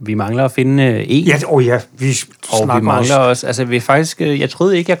 vi mangler at finde en. Ja, vi mangler også. Altså, vi faktisk, jeg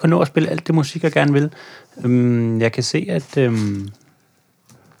troede ikke, jeg kunne nå at spille alt det musik, jeg gerne vil. Jeg kan se, at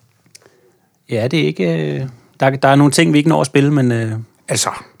ja, det er ikke... Der er nogle ting, vi ikke når at spille, men altså,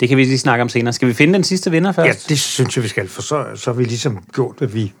 det kan vi lige snakke om senere. Skal vi finde den sidste vinder først? Ja, det synes jeg, vi skal, for så har vi ligesom gjort,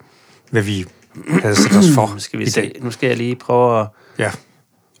 hvad vi havde sat os for skal vi se. Nu skal jeg lige prøve at... Ja,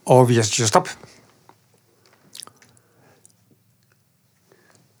 og vi har stop.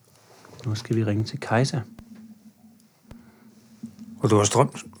 Nu skal vi ringe til Kajsa. Og du har strøm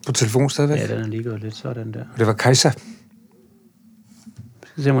på telefonen stadigvæk? Ja, den er lige gået lidt sådan der. Og det var Kajsa. Vi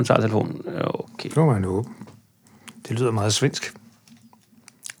skal se, om hun tager telefonen. Okay. Nu var han åben. Det lyder meget svensk.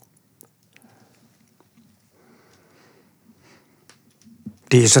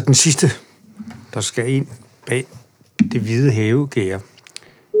 Det er så den sidste, der skal ind bag det hvide havegære.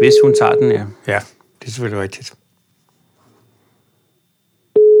 Hvis hun tager den, ja. Ja, det er selvfølgelig rigtigt.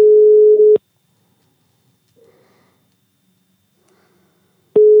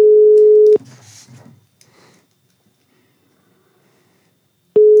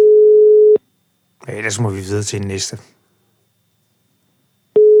 Ja, ellers må vi videre til den næste.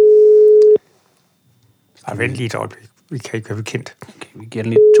 Vent lige et øjeblik. Vi kan ikke være bekendt. Okay, vi giver den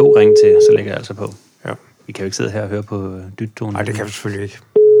lige 2 ring til, så lægger jeg altså på. Ja. Vi kan jo ikke sidde her og høre på dyttonen. Nej, det kan vi selvfølgelig ikke.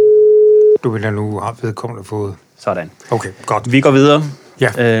 Du vil have nu har vedkommende fået. Sådan. Okay, godt. Vi går videre.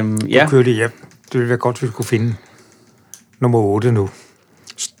 Ja, du kører det hjem. Det ville være godt, hvis vi kunne finde nummer 8 nu.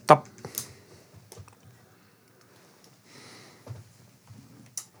 Stop.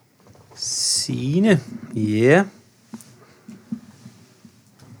 Signe. Ja. Yeah.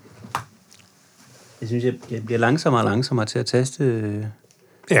 Jeg synes, jeg bliver langsommere og langsommere til at taste.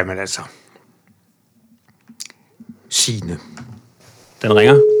 Jamen altså. Signe. Den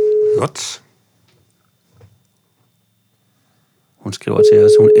ringer. Godt. Hun skriver til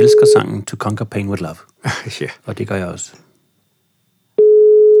os, hun elsker sangen To Conquer Pain With Love. Ja. Og det gør jeg også.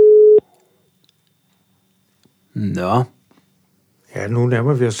 Nå. Ja, nu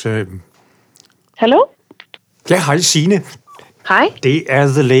nærmer vi os... Hallo? Ja, hej Signe. Hej. Det er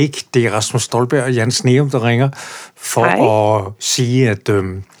The Lake. Det er Rasmus Stolberg og Jan Sneum, der ringer for at sige,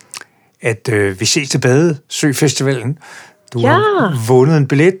 at vi ses til Badesøen Festivalen. Du har vundet en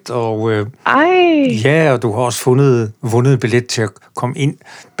billet, og ja, og du har også vundet en billet til at komme ind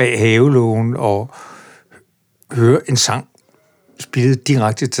bag havelågen og høre en sang spillet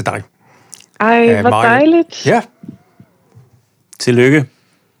direkte til dig. Ej, hvor dejligt. Ja. Tillykke.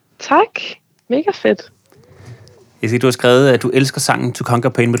 Tak. Mega fedt. Jeg siger, du har skrevet, at du elsker sangen To Conquer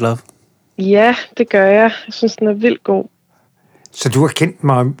Pain With Love. Ja, det gør jeg. Jeg synes, den er vildt god. Så du har kendt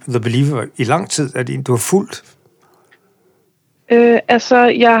mig, The Believer, i lang tid? Er det en, du har fulgt? Altså,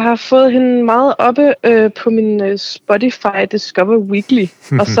 jeg har fået hende meget oppe på min Spotify Discover Weekly,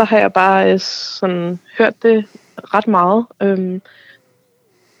 og så har jeg bare sådan hørt det ret meget.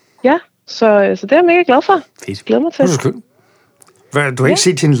 Ja, så det er jeg mega glad for. Fedt. Glæder mig til. Det er skønt. Du har ikke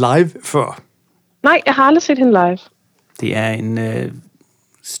set hende live før? Nej, jeg har aldrig set hende live. Det er en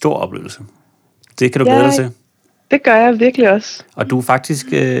stor oplevelse. Det kan du glæde dig til. Det gør jeg virkelig også. Og du er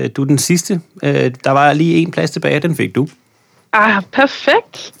faktisk du er den sidste. Der var lige en plads tilbage, den fik du.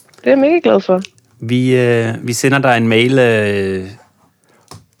 Perfekt. Det er jeg mega glad for. Vi sender dig en mail.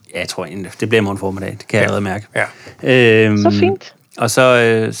 Jeg tror egentlig, det bliver morgen formiddag. Det kan jeg allerede mærke. Ja. Så fint. Og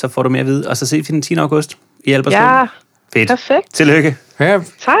så får du mere at vide. Og så ses vi den 10. august i Albertslund. Ja, fedt. Perfekt. Tillykke. Ja,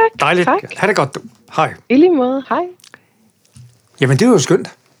 tak. Dejligt. Tak. Ha' det godt, du. Hej. I lige måde. Hej. Jamen, det er jo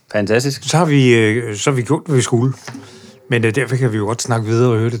skønt. Fantastisk. Så har vi gjort, hvad vi skulle. Men derfor kan vi jo godt snakke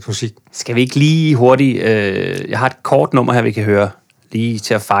videre og høre lidt musik. Skal vi ikke lige hurtigt... jeg har et kort nummer her, vi kan høre. Lige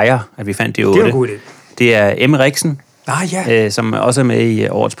til at fejre, at vi fandt det 8. Det er en god idé. Det er M Rexen, ja. som også er med i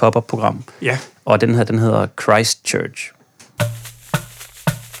årets pop-up-program. Ja. Og den hedder Christchurch.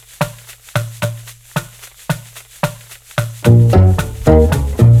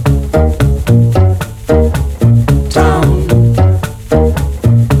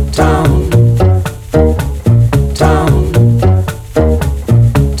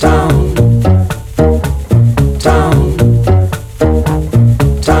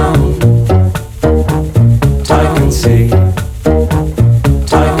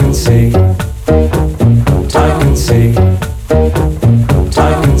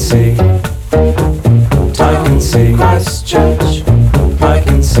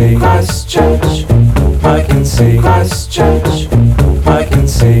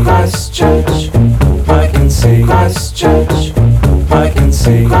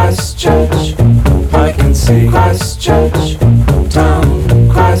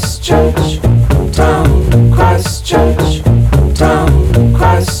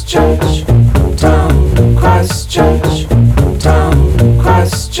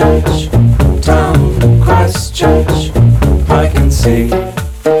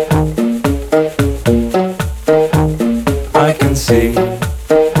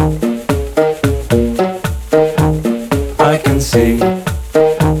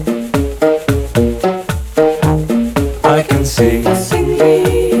 I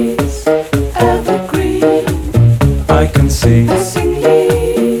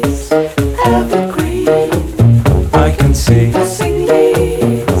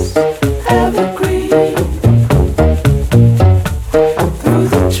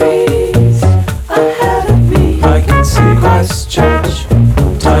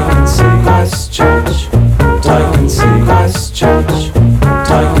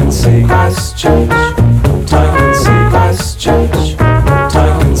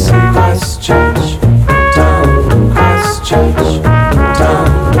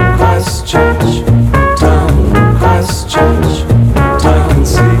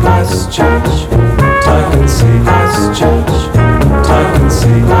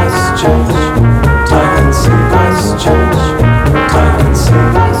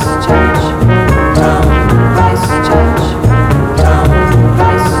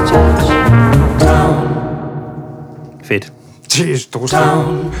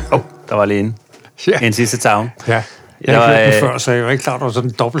Testosteron. Der var lige en sidste tavn. Ja, jeg har hørt den før, så jeg var ikke klar, der var sådan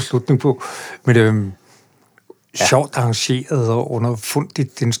en dobbelt slutning på. Men sjovt arrangeret og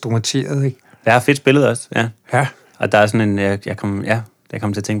underfundigt instrumenteret, ikke? Jeg har fedt spillet også, ja. Og der er sådan en, jeg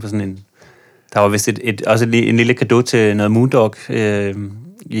kom til at tænke på sådan en, der var vist også en lille cadeau til noget Moondog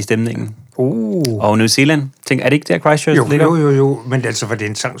i stemningen. Og New Zealand. Er det ikke der, Christchurch ligger? Jo. Men altså, var det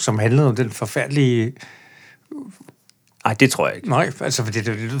en sang, som handlede om den forfærdelige... Nej, det tror jeg ikke. Nej, altså, fordi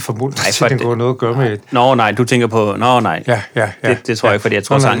det lyder formodet, at den går noget at gøre med... Nej, du tænker på... nej. Ja. Det tror jeg ikke, fordi jeg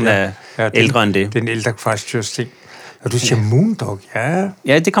tror, sangen er ældre end det. Den ældre Christchurch-ting. Og du siger Moondog, ja.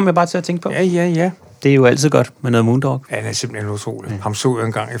 Ja, det kom jeg bare til at tænke på. Ja. Det er jo altid godt med noget Moondog. Ja, han er simpelthen utrolig. Ham så jeg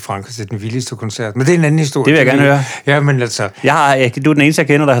engang i Frankrig til den vildeste koncert. Men det er en anden historie. Det vil jeg gerne høre. Ja, men altså... Du er den eneste, jeg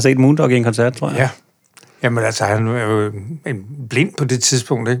kender, der har set Moondog i en koncert, tror jeg. Ja. Jamen altså, han var jo blind på det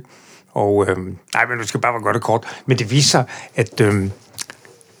tidspunkt, ikke? Og, men du skal bare være godt og kort. Men det viser, at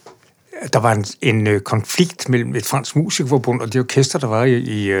der var en konflikt mellem et fransk musikforbund og de orkester, der var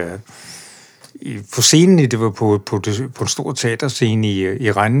på scenen. Det var på en stor teaterscene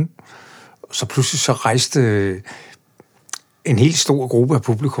i Rennes. Så pludselig så rejste en helt stor gruppe af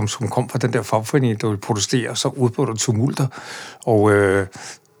publikum, som kom fra den der fagforening, der ville protestere, og så udbrød der tumulter. Og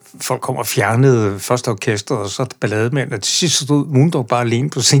folk kom og fjernede først orkestret, og så ballademænd, og til sidst stod Moondog bare alene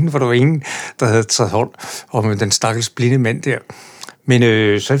på scenen, for der var ingen, der havde taget hold om den stakkels blinde mand der. Men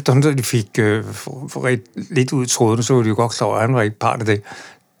så efterhånden, da de fik lidt ud i trådene, så var de jo godt klar over, at han var ikke part af det.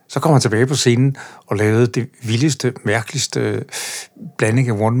 Så kom han tilbage på scenen og lavede det vildeste, mærkeligste blanding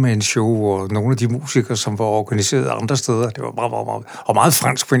af one-man-show og nogle af de musikere, som var organiseret andre steder. Det var meget, og meget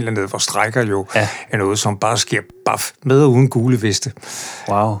fransk på en eller anden, hvor strejker jo er noget, som bare sker med og uden gule veste.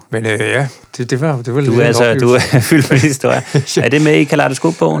 Wow. Men det var du er fyldt med historie. Er det med i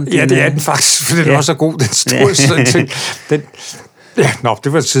Kaleidoskop-bogen? Ja, det er den faktisk, for den er også god, den store ting.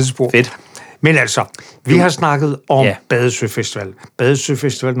 Det var et sidespor. Fedt. Men altså, vi har snakket om Badesøen Festival. Badesøen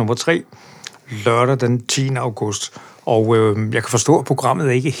Festival nummer 3, lørdag den 10. august. Og jeg kan forstå, at programmet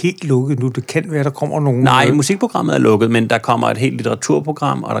er ikke helt lukket nu. Det kan være, der kommer nogen... Nej, musikprogrammet er lukket, men der kommer et helt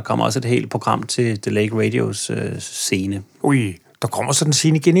litteraturprogram, og der kommer også et helt program til The Lake Radios scene. Der kommer sådan en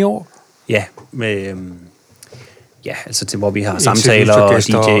scene igen i år? Ja, med... altså til, hvor vi har samtaler og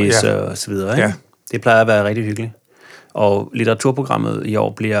DJ's og så videre. Ikke? Ja. Det plejer at være rigtig hyggeligt. Og litteraturprogrammet i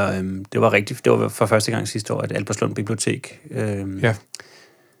år bliver... Det var for første gang sidste år, at Albertslund Bibliotek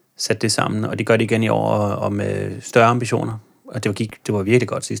satte det sammen, og det gør det igen i år og med større ambitioner. Og det var virkelig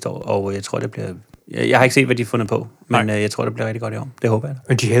godt sidste år, og jeg tror, det bliver... Jeg har ikke set, hvad de har fundet på, men jeg tror, det bliver rigtig godt i år. Det håber jeg.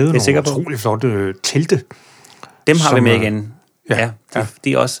 Men de havde nogle utrolig flotte telte. Dem har vi med igen.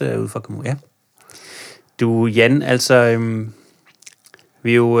 De er også ude for kommunen. Ja. Du, Jan, altså...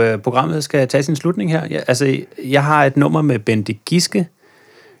 programmet skal tage sin slutning her. Jeg har et nummer med Bente Giske.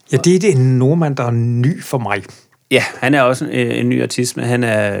 Ja, det er en nordmand, der er ny for mig. Ja, han er også en ny artist, men han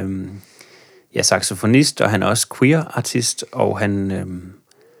er saxofonist, og han er også queer-artist, og han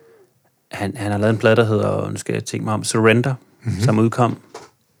har lavet en plade, der hedder, nu skal jeg tænke mig om, Surrender, som udkom.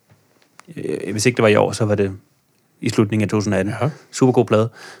 Hvis ikke det var i år, så var det i slutningen af 2018. Ja. Super god plade.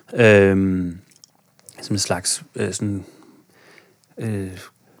 Som en slags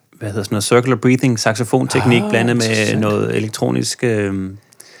noget circular breathing, saxofonteknik, blandet med noget elektronisk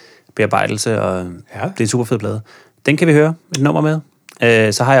bearbejdelse, og det er en super fed plade. Den kan vi høre et nummer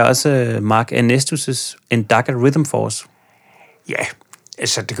med. Så har jeg også Mark Ernestus' Endaka Rhythm Force. Ja,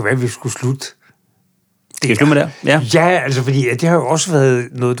 altså det kan være, at vi skulle slutte. Skal vi slutte med det? Ja. Ja, altså fordi det har jo også været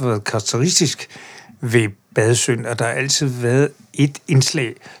noget, der har været karakteristisk ved Badesøen, og der har altid været et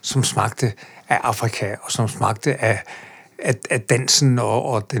indslag, som smagte af Afrika, og som smagte af dansen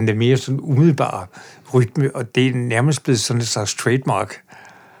og den mere sådan umiddelbare rytme, og det er nærmest blevet sådan et slags trademark.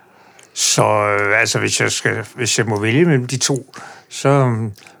 Så altså, hvis jeg må vælge mellem de to, så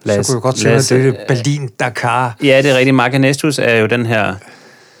kunne jeg godt tænke, at det er Berlin-Dakar. Ja, det er rigtigt. Mark Ernestus er jo den her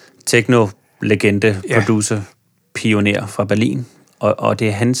techno-legende, producer, pioner fra Berlin, og det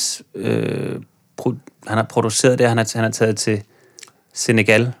er hans... han har produceret det, han har taget til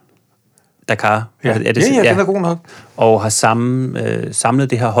Senegal, Dakar. Ja, den er god nok. Og har samlet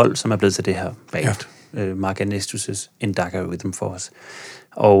det her hold, som er blevet til det her band. Mark Ernestus' Endaka Rhythm Force.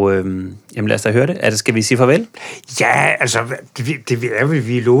 Og jamen lad os da høre det. Skal vi sige farvel? Ja, altså,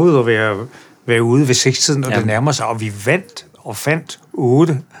 vi lovede at være ude ved 6-tiden, og det nærmer sig, og vi fandt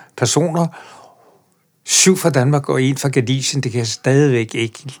 8 personer. 7 fra Danmark og 1 fra Galicien. Det kan stadigvæk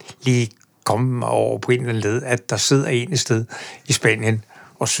ikke lige komme over på en eller anden led, at der sidder en et sted i Spanien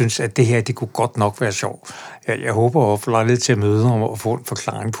og synes, at det her, det kunne godt nok være sjovt. Jeg håber at få lejlighed til at møde ham og få en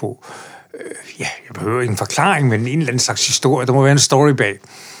forklaring på, jeg behøver ikke en forklaring, men en eller anden slags historie. Der må være en story bag.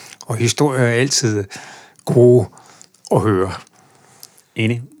 Og historier er altid gode at høre.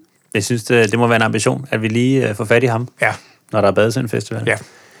 Enig. Jeg synes, det må være en ambition, at vi lige får fat i ham, når der er Badesøen Festival. Ja.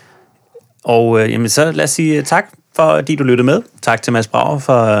 Og jamen, så lad os sige tak, fordi du lyttede med. Tak til Mads Brager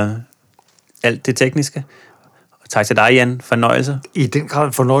for alt det tekniske. Og tak til dig, Jan. Fornøjelse. I den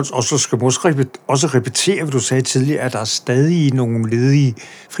grad fornøjelse. Og så skal man også repetere, hvad du sagde tidligere, at der er stadig nogle ledige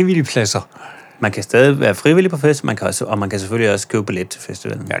frivillige pladser. Man kan stadig være frivillig på fest, og man kan selvfølgelig også købe billet til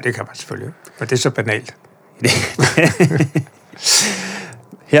festivalen. Ja, det kan man selvfølgelig. For det er så banalt.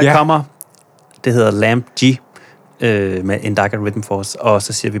 Her kommer, det hedder Lamp G, med Indaka Rhythm Force, og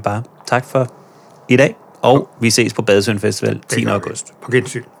så siger vi bare tak for i dag, og vi ses på Badesøen Festival 10. august. På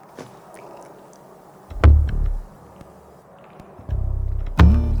gensyn.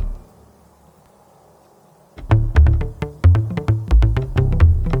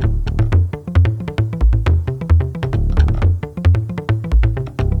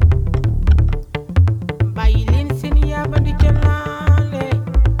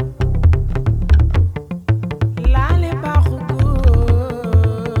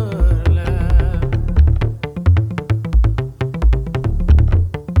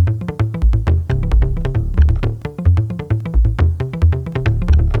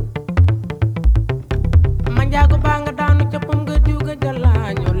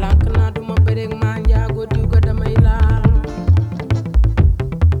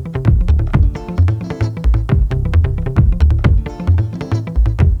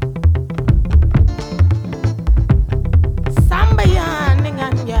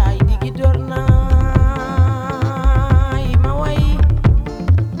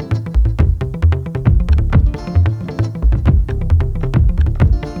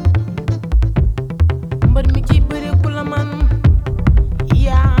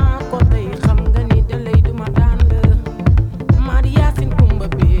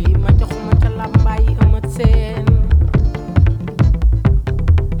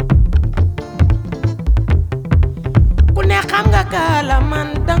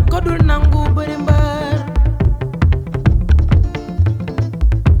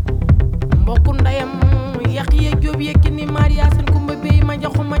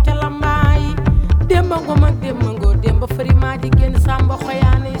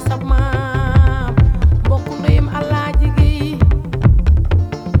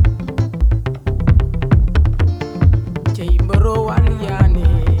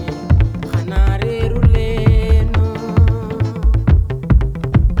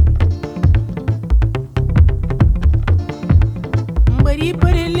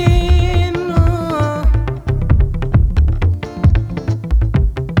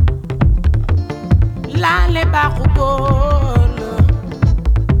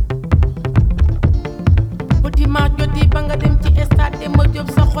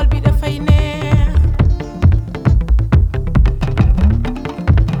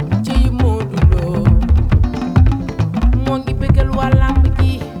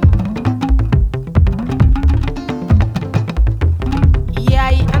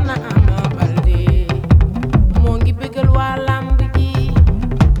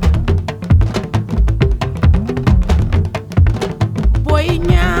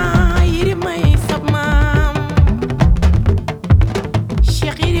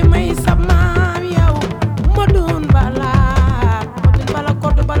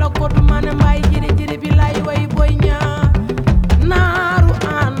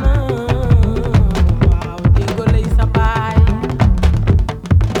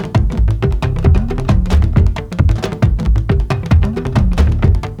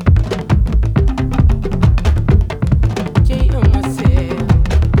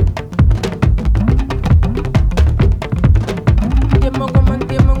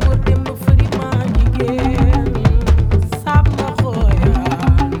 Demang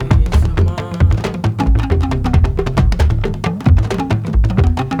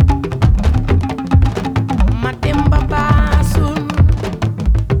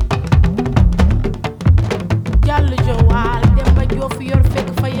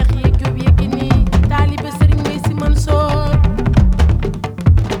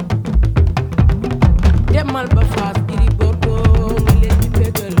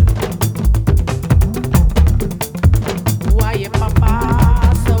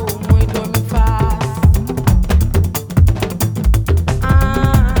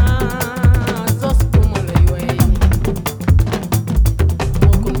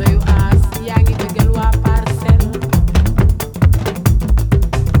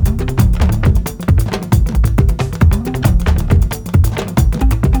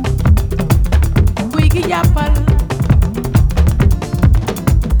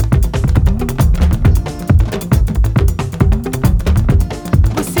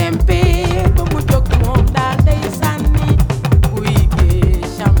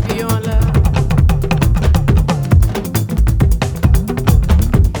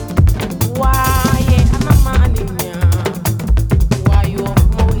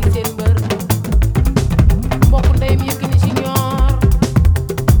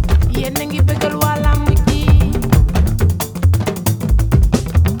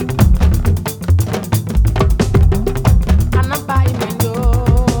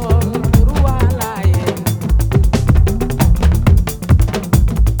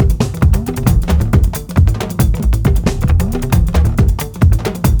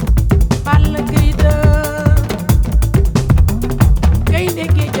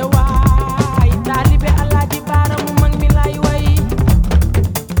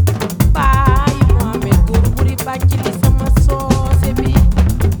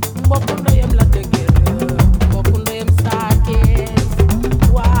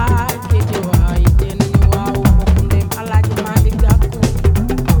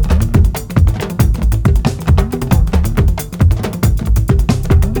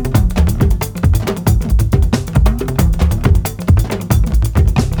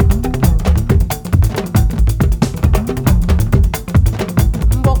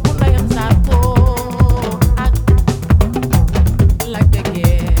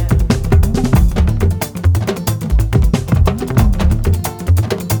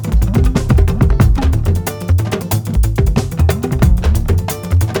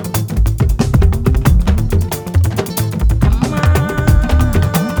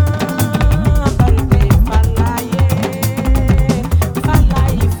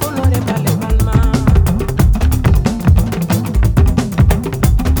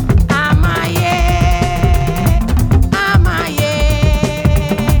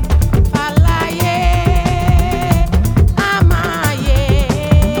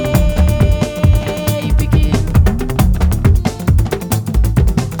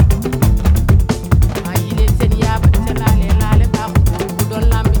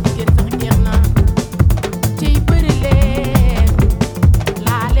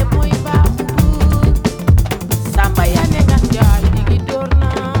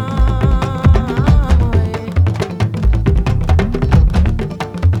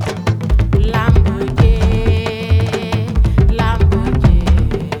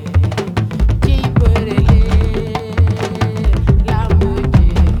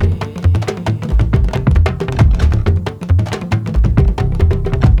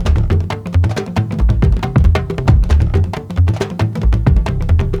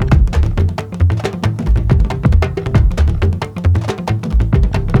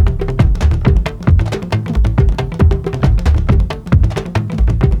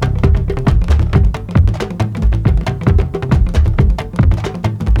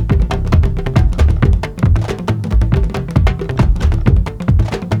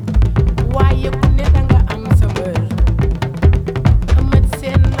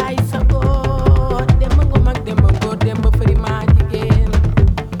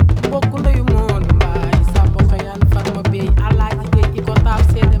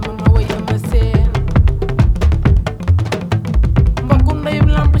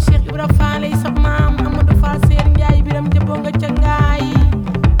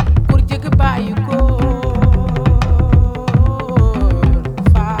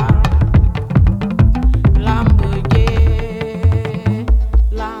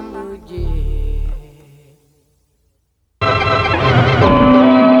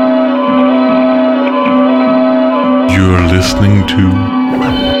Listening to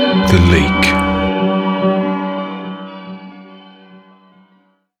The Lake.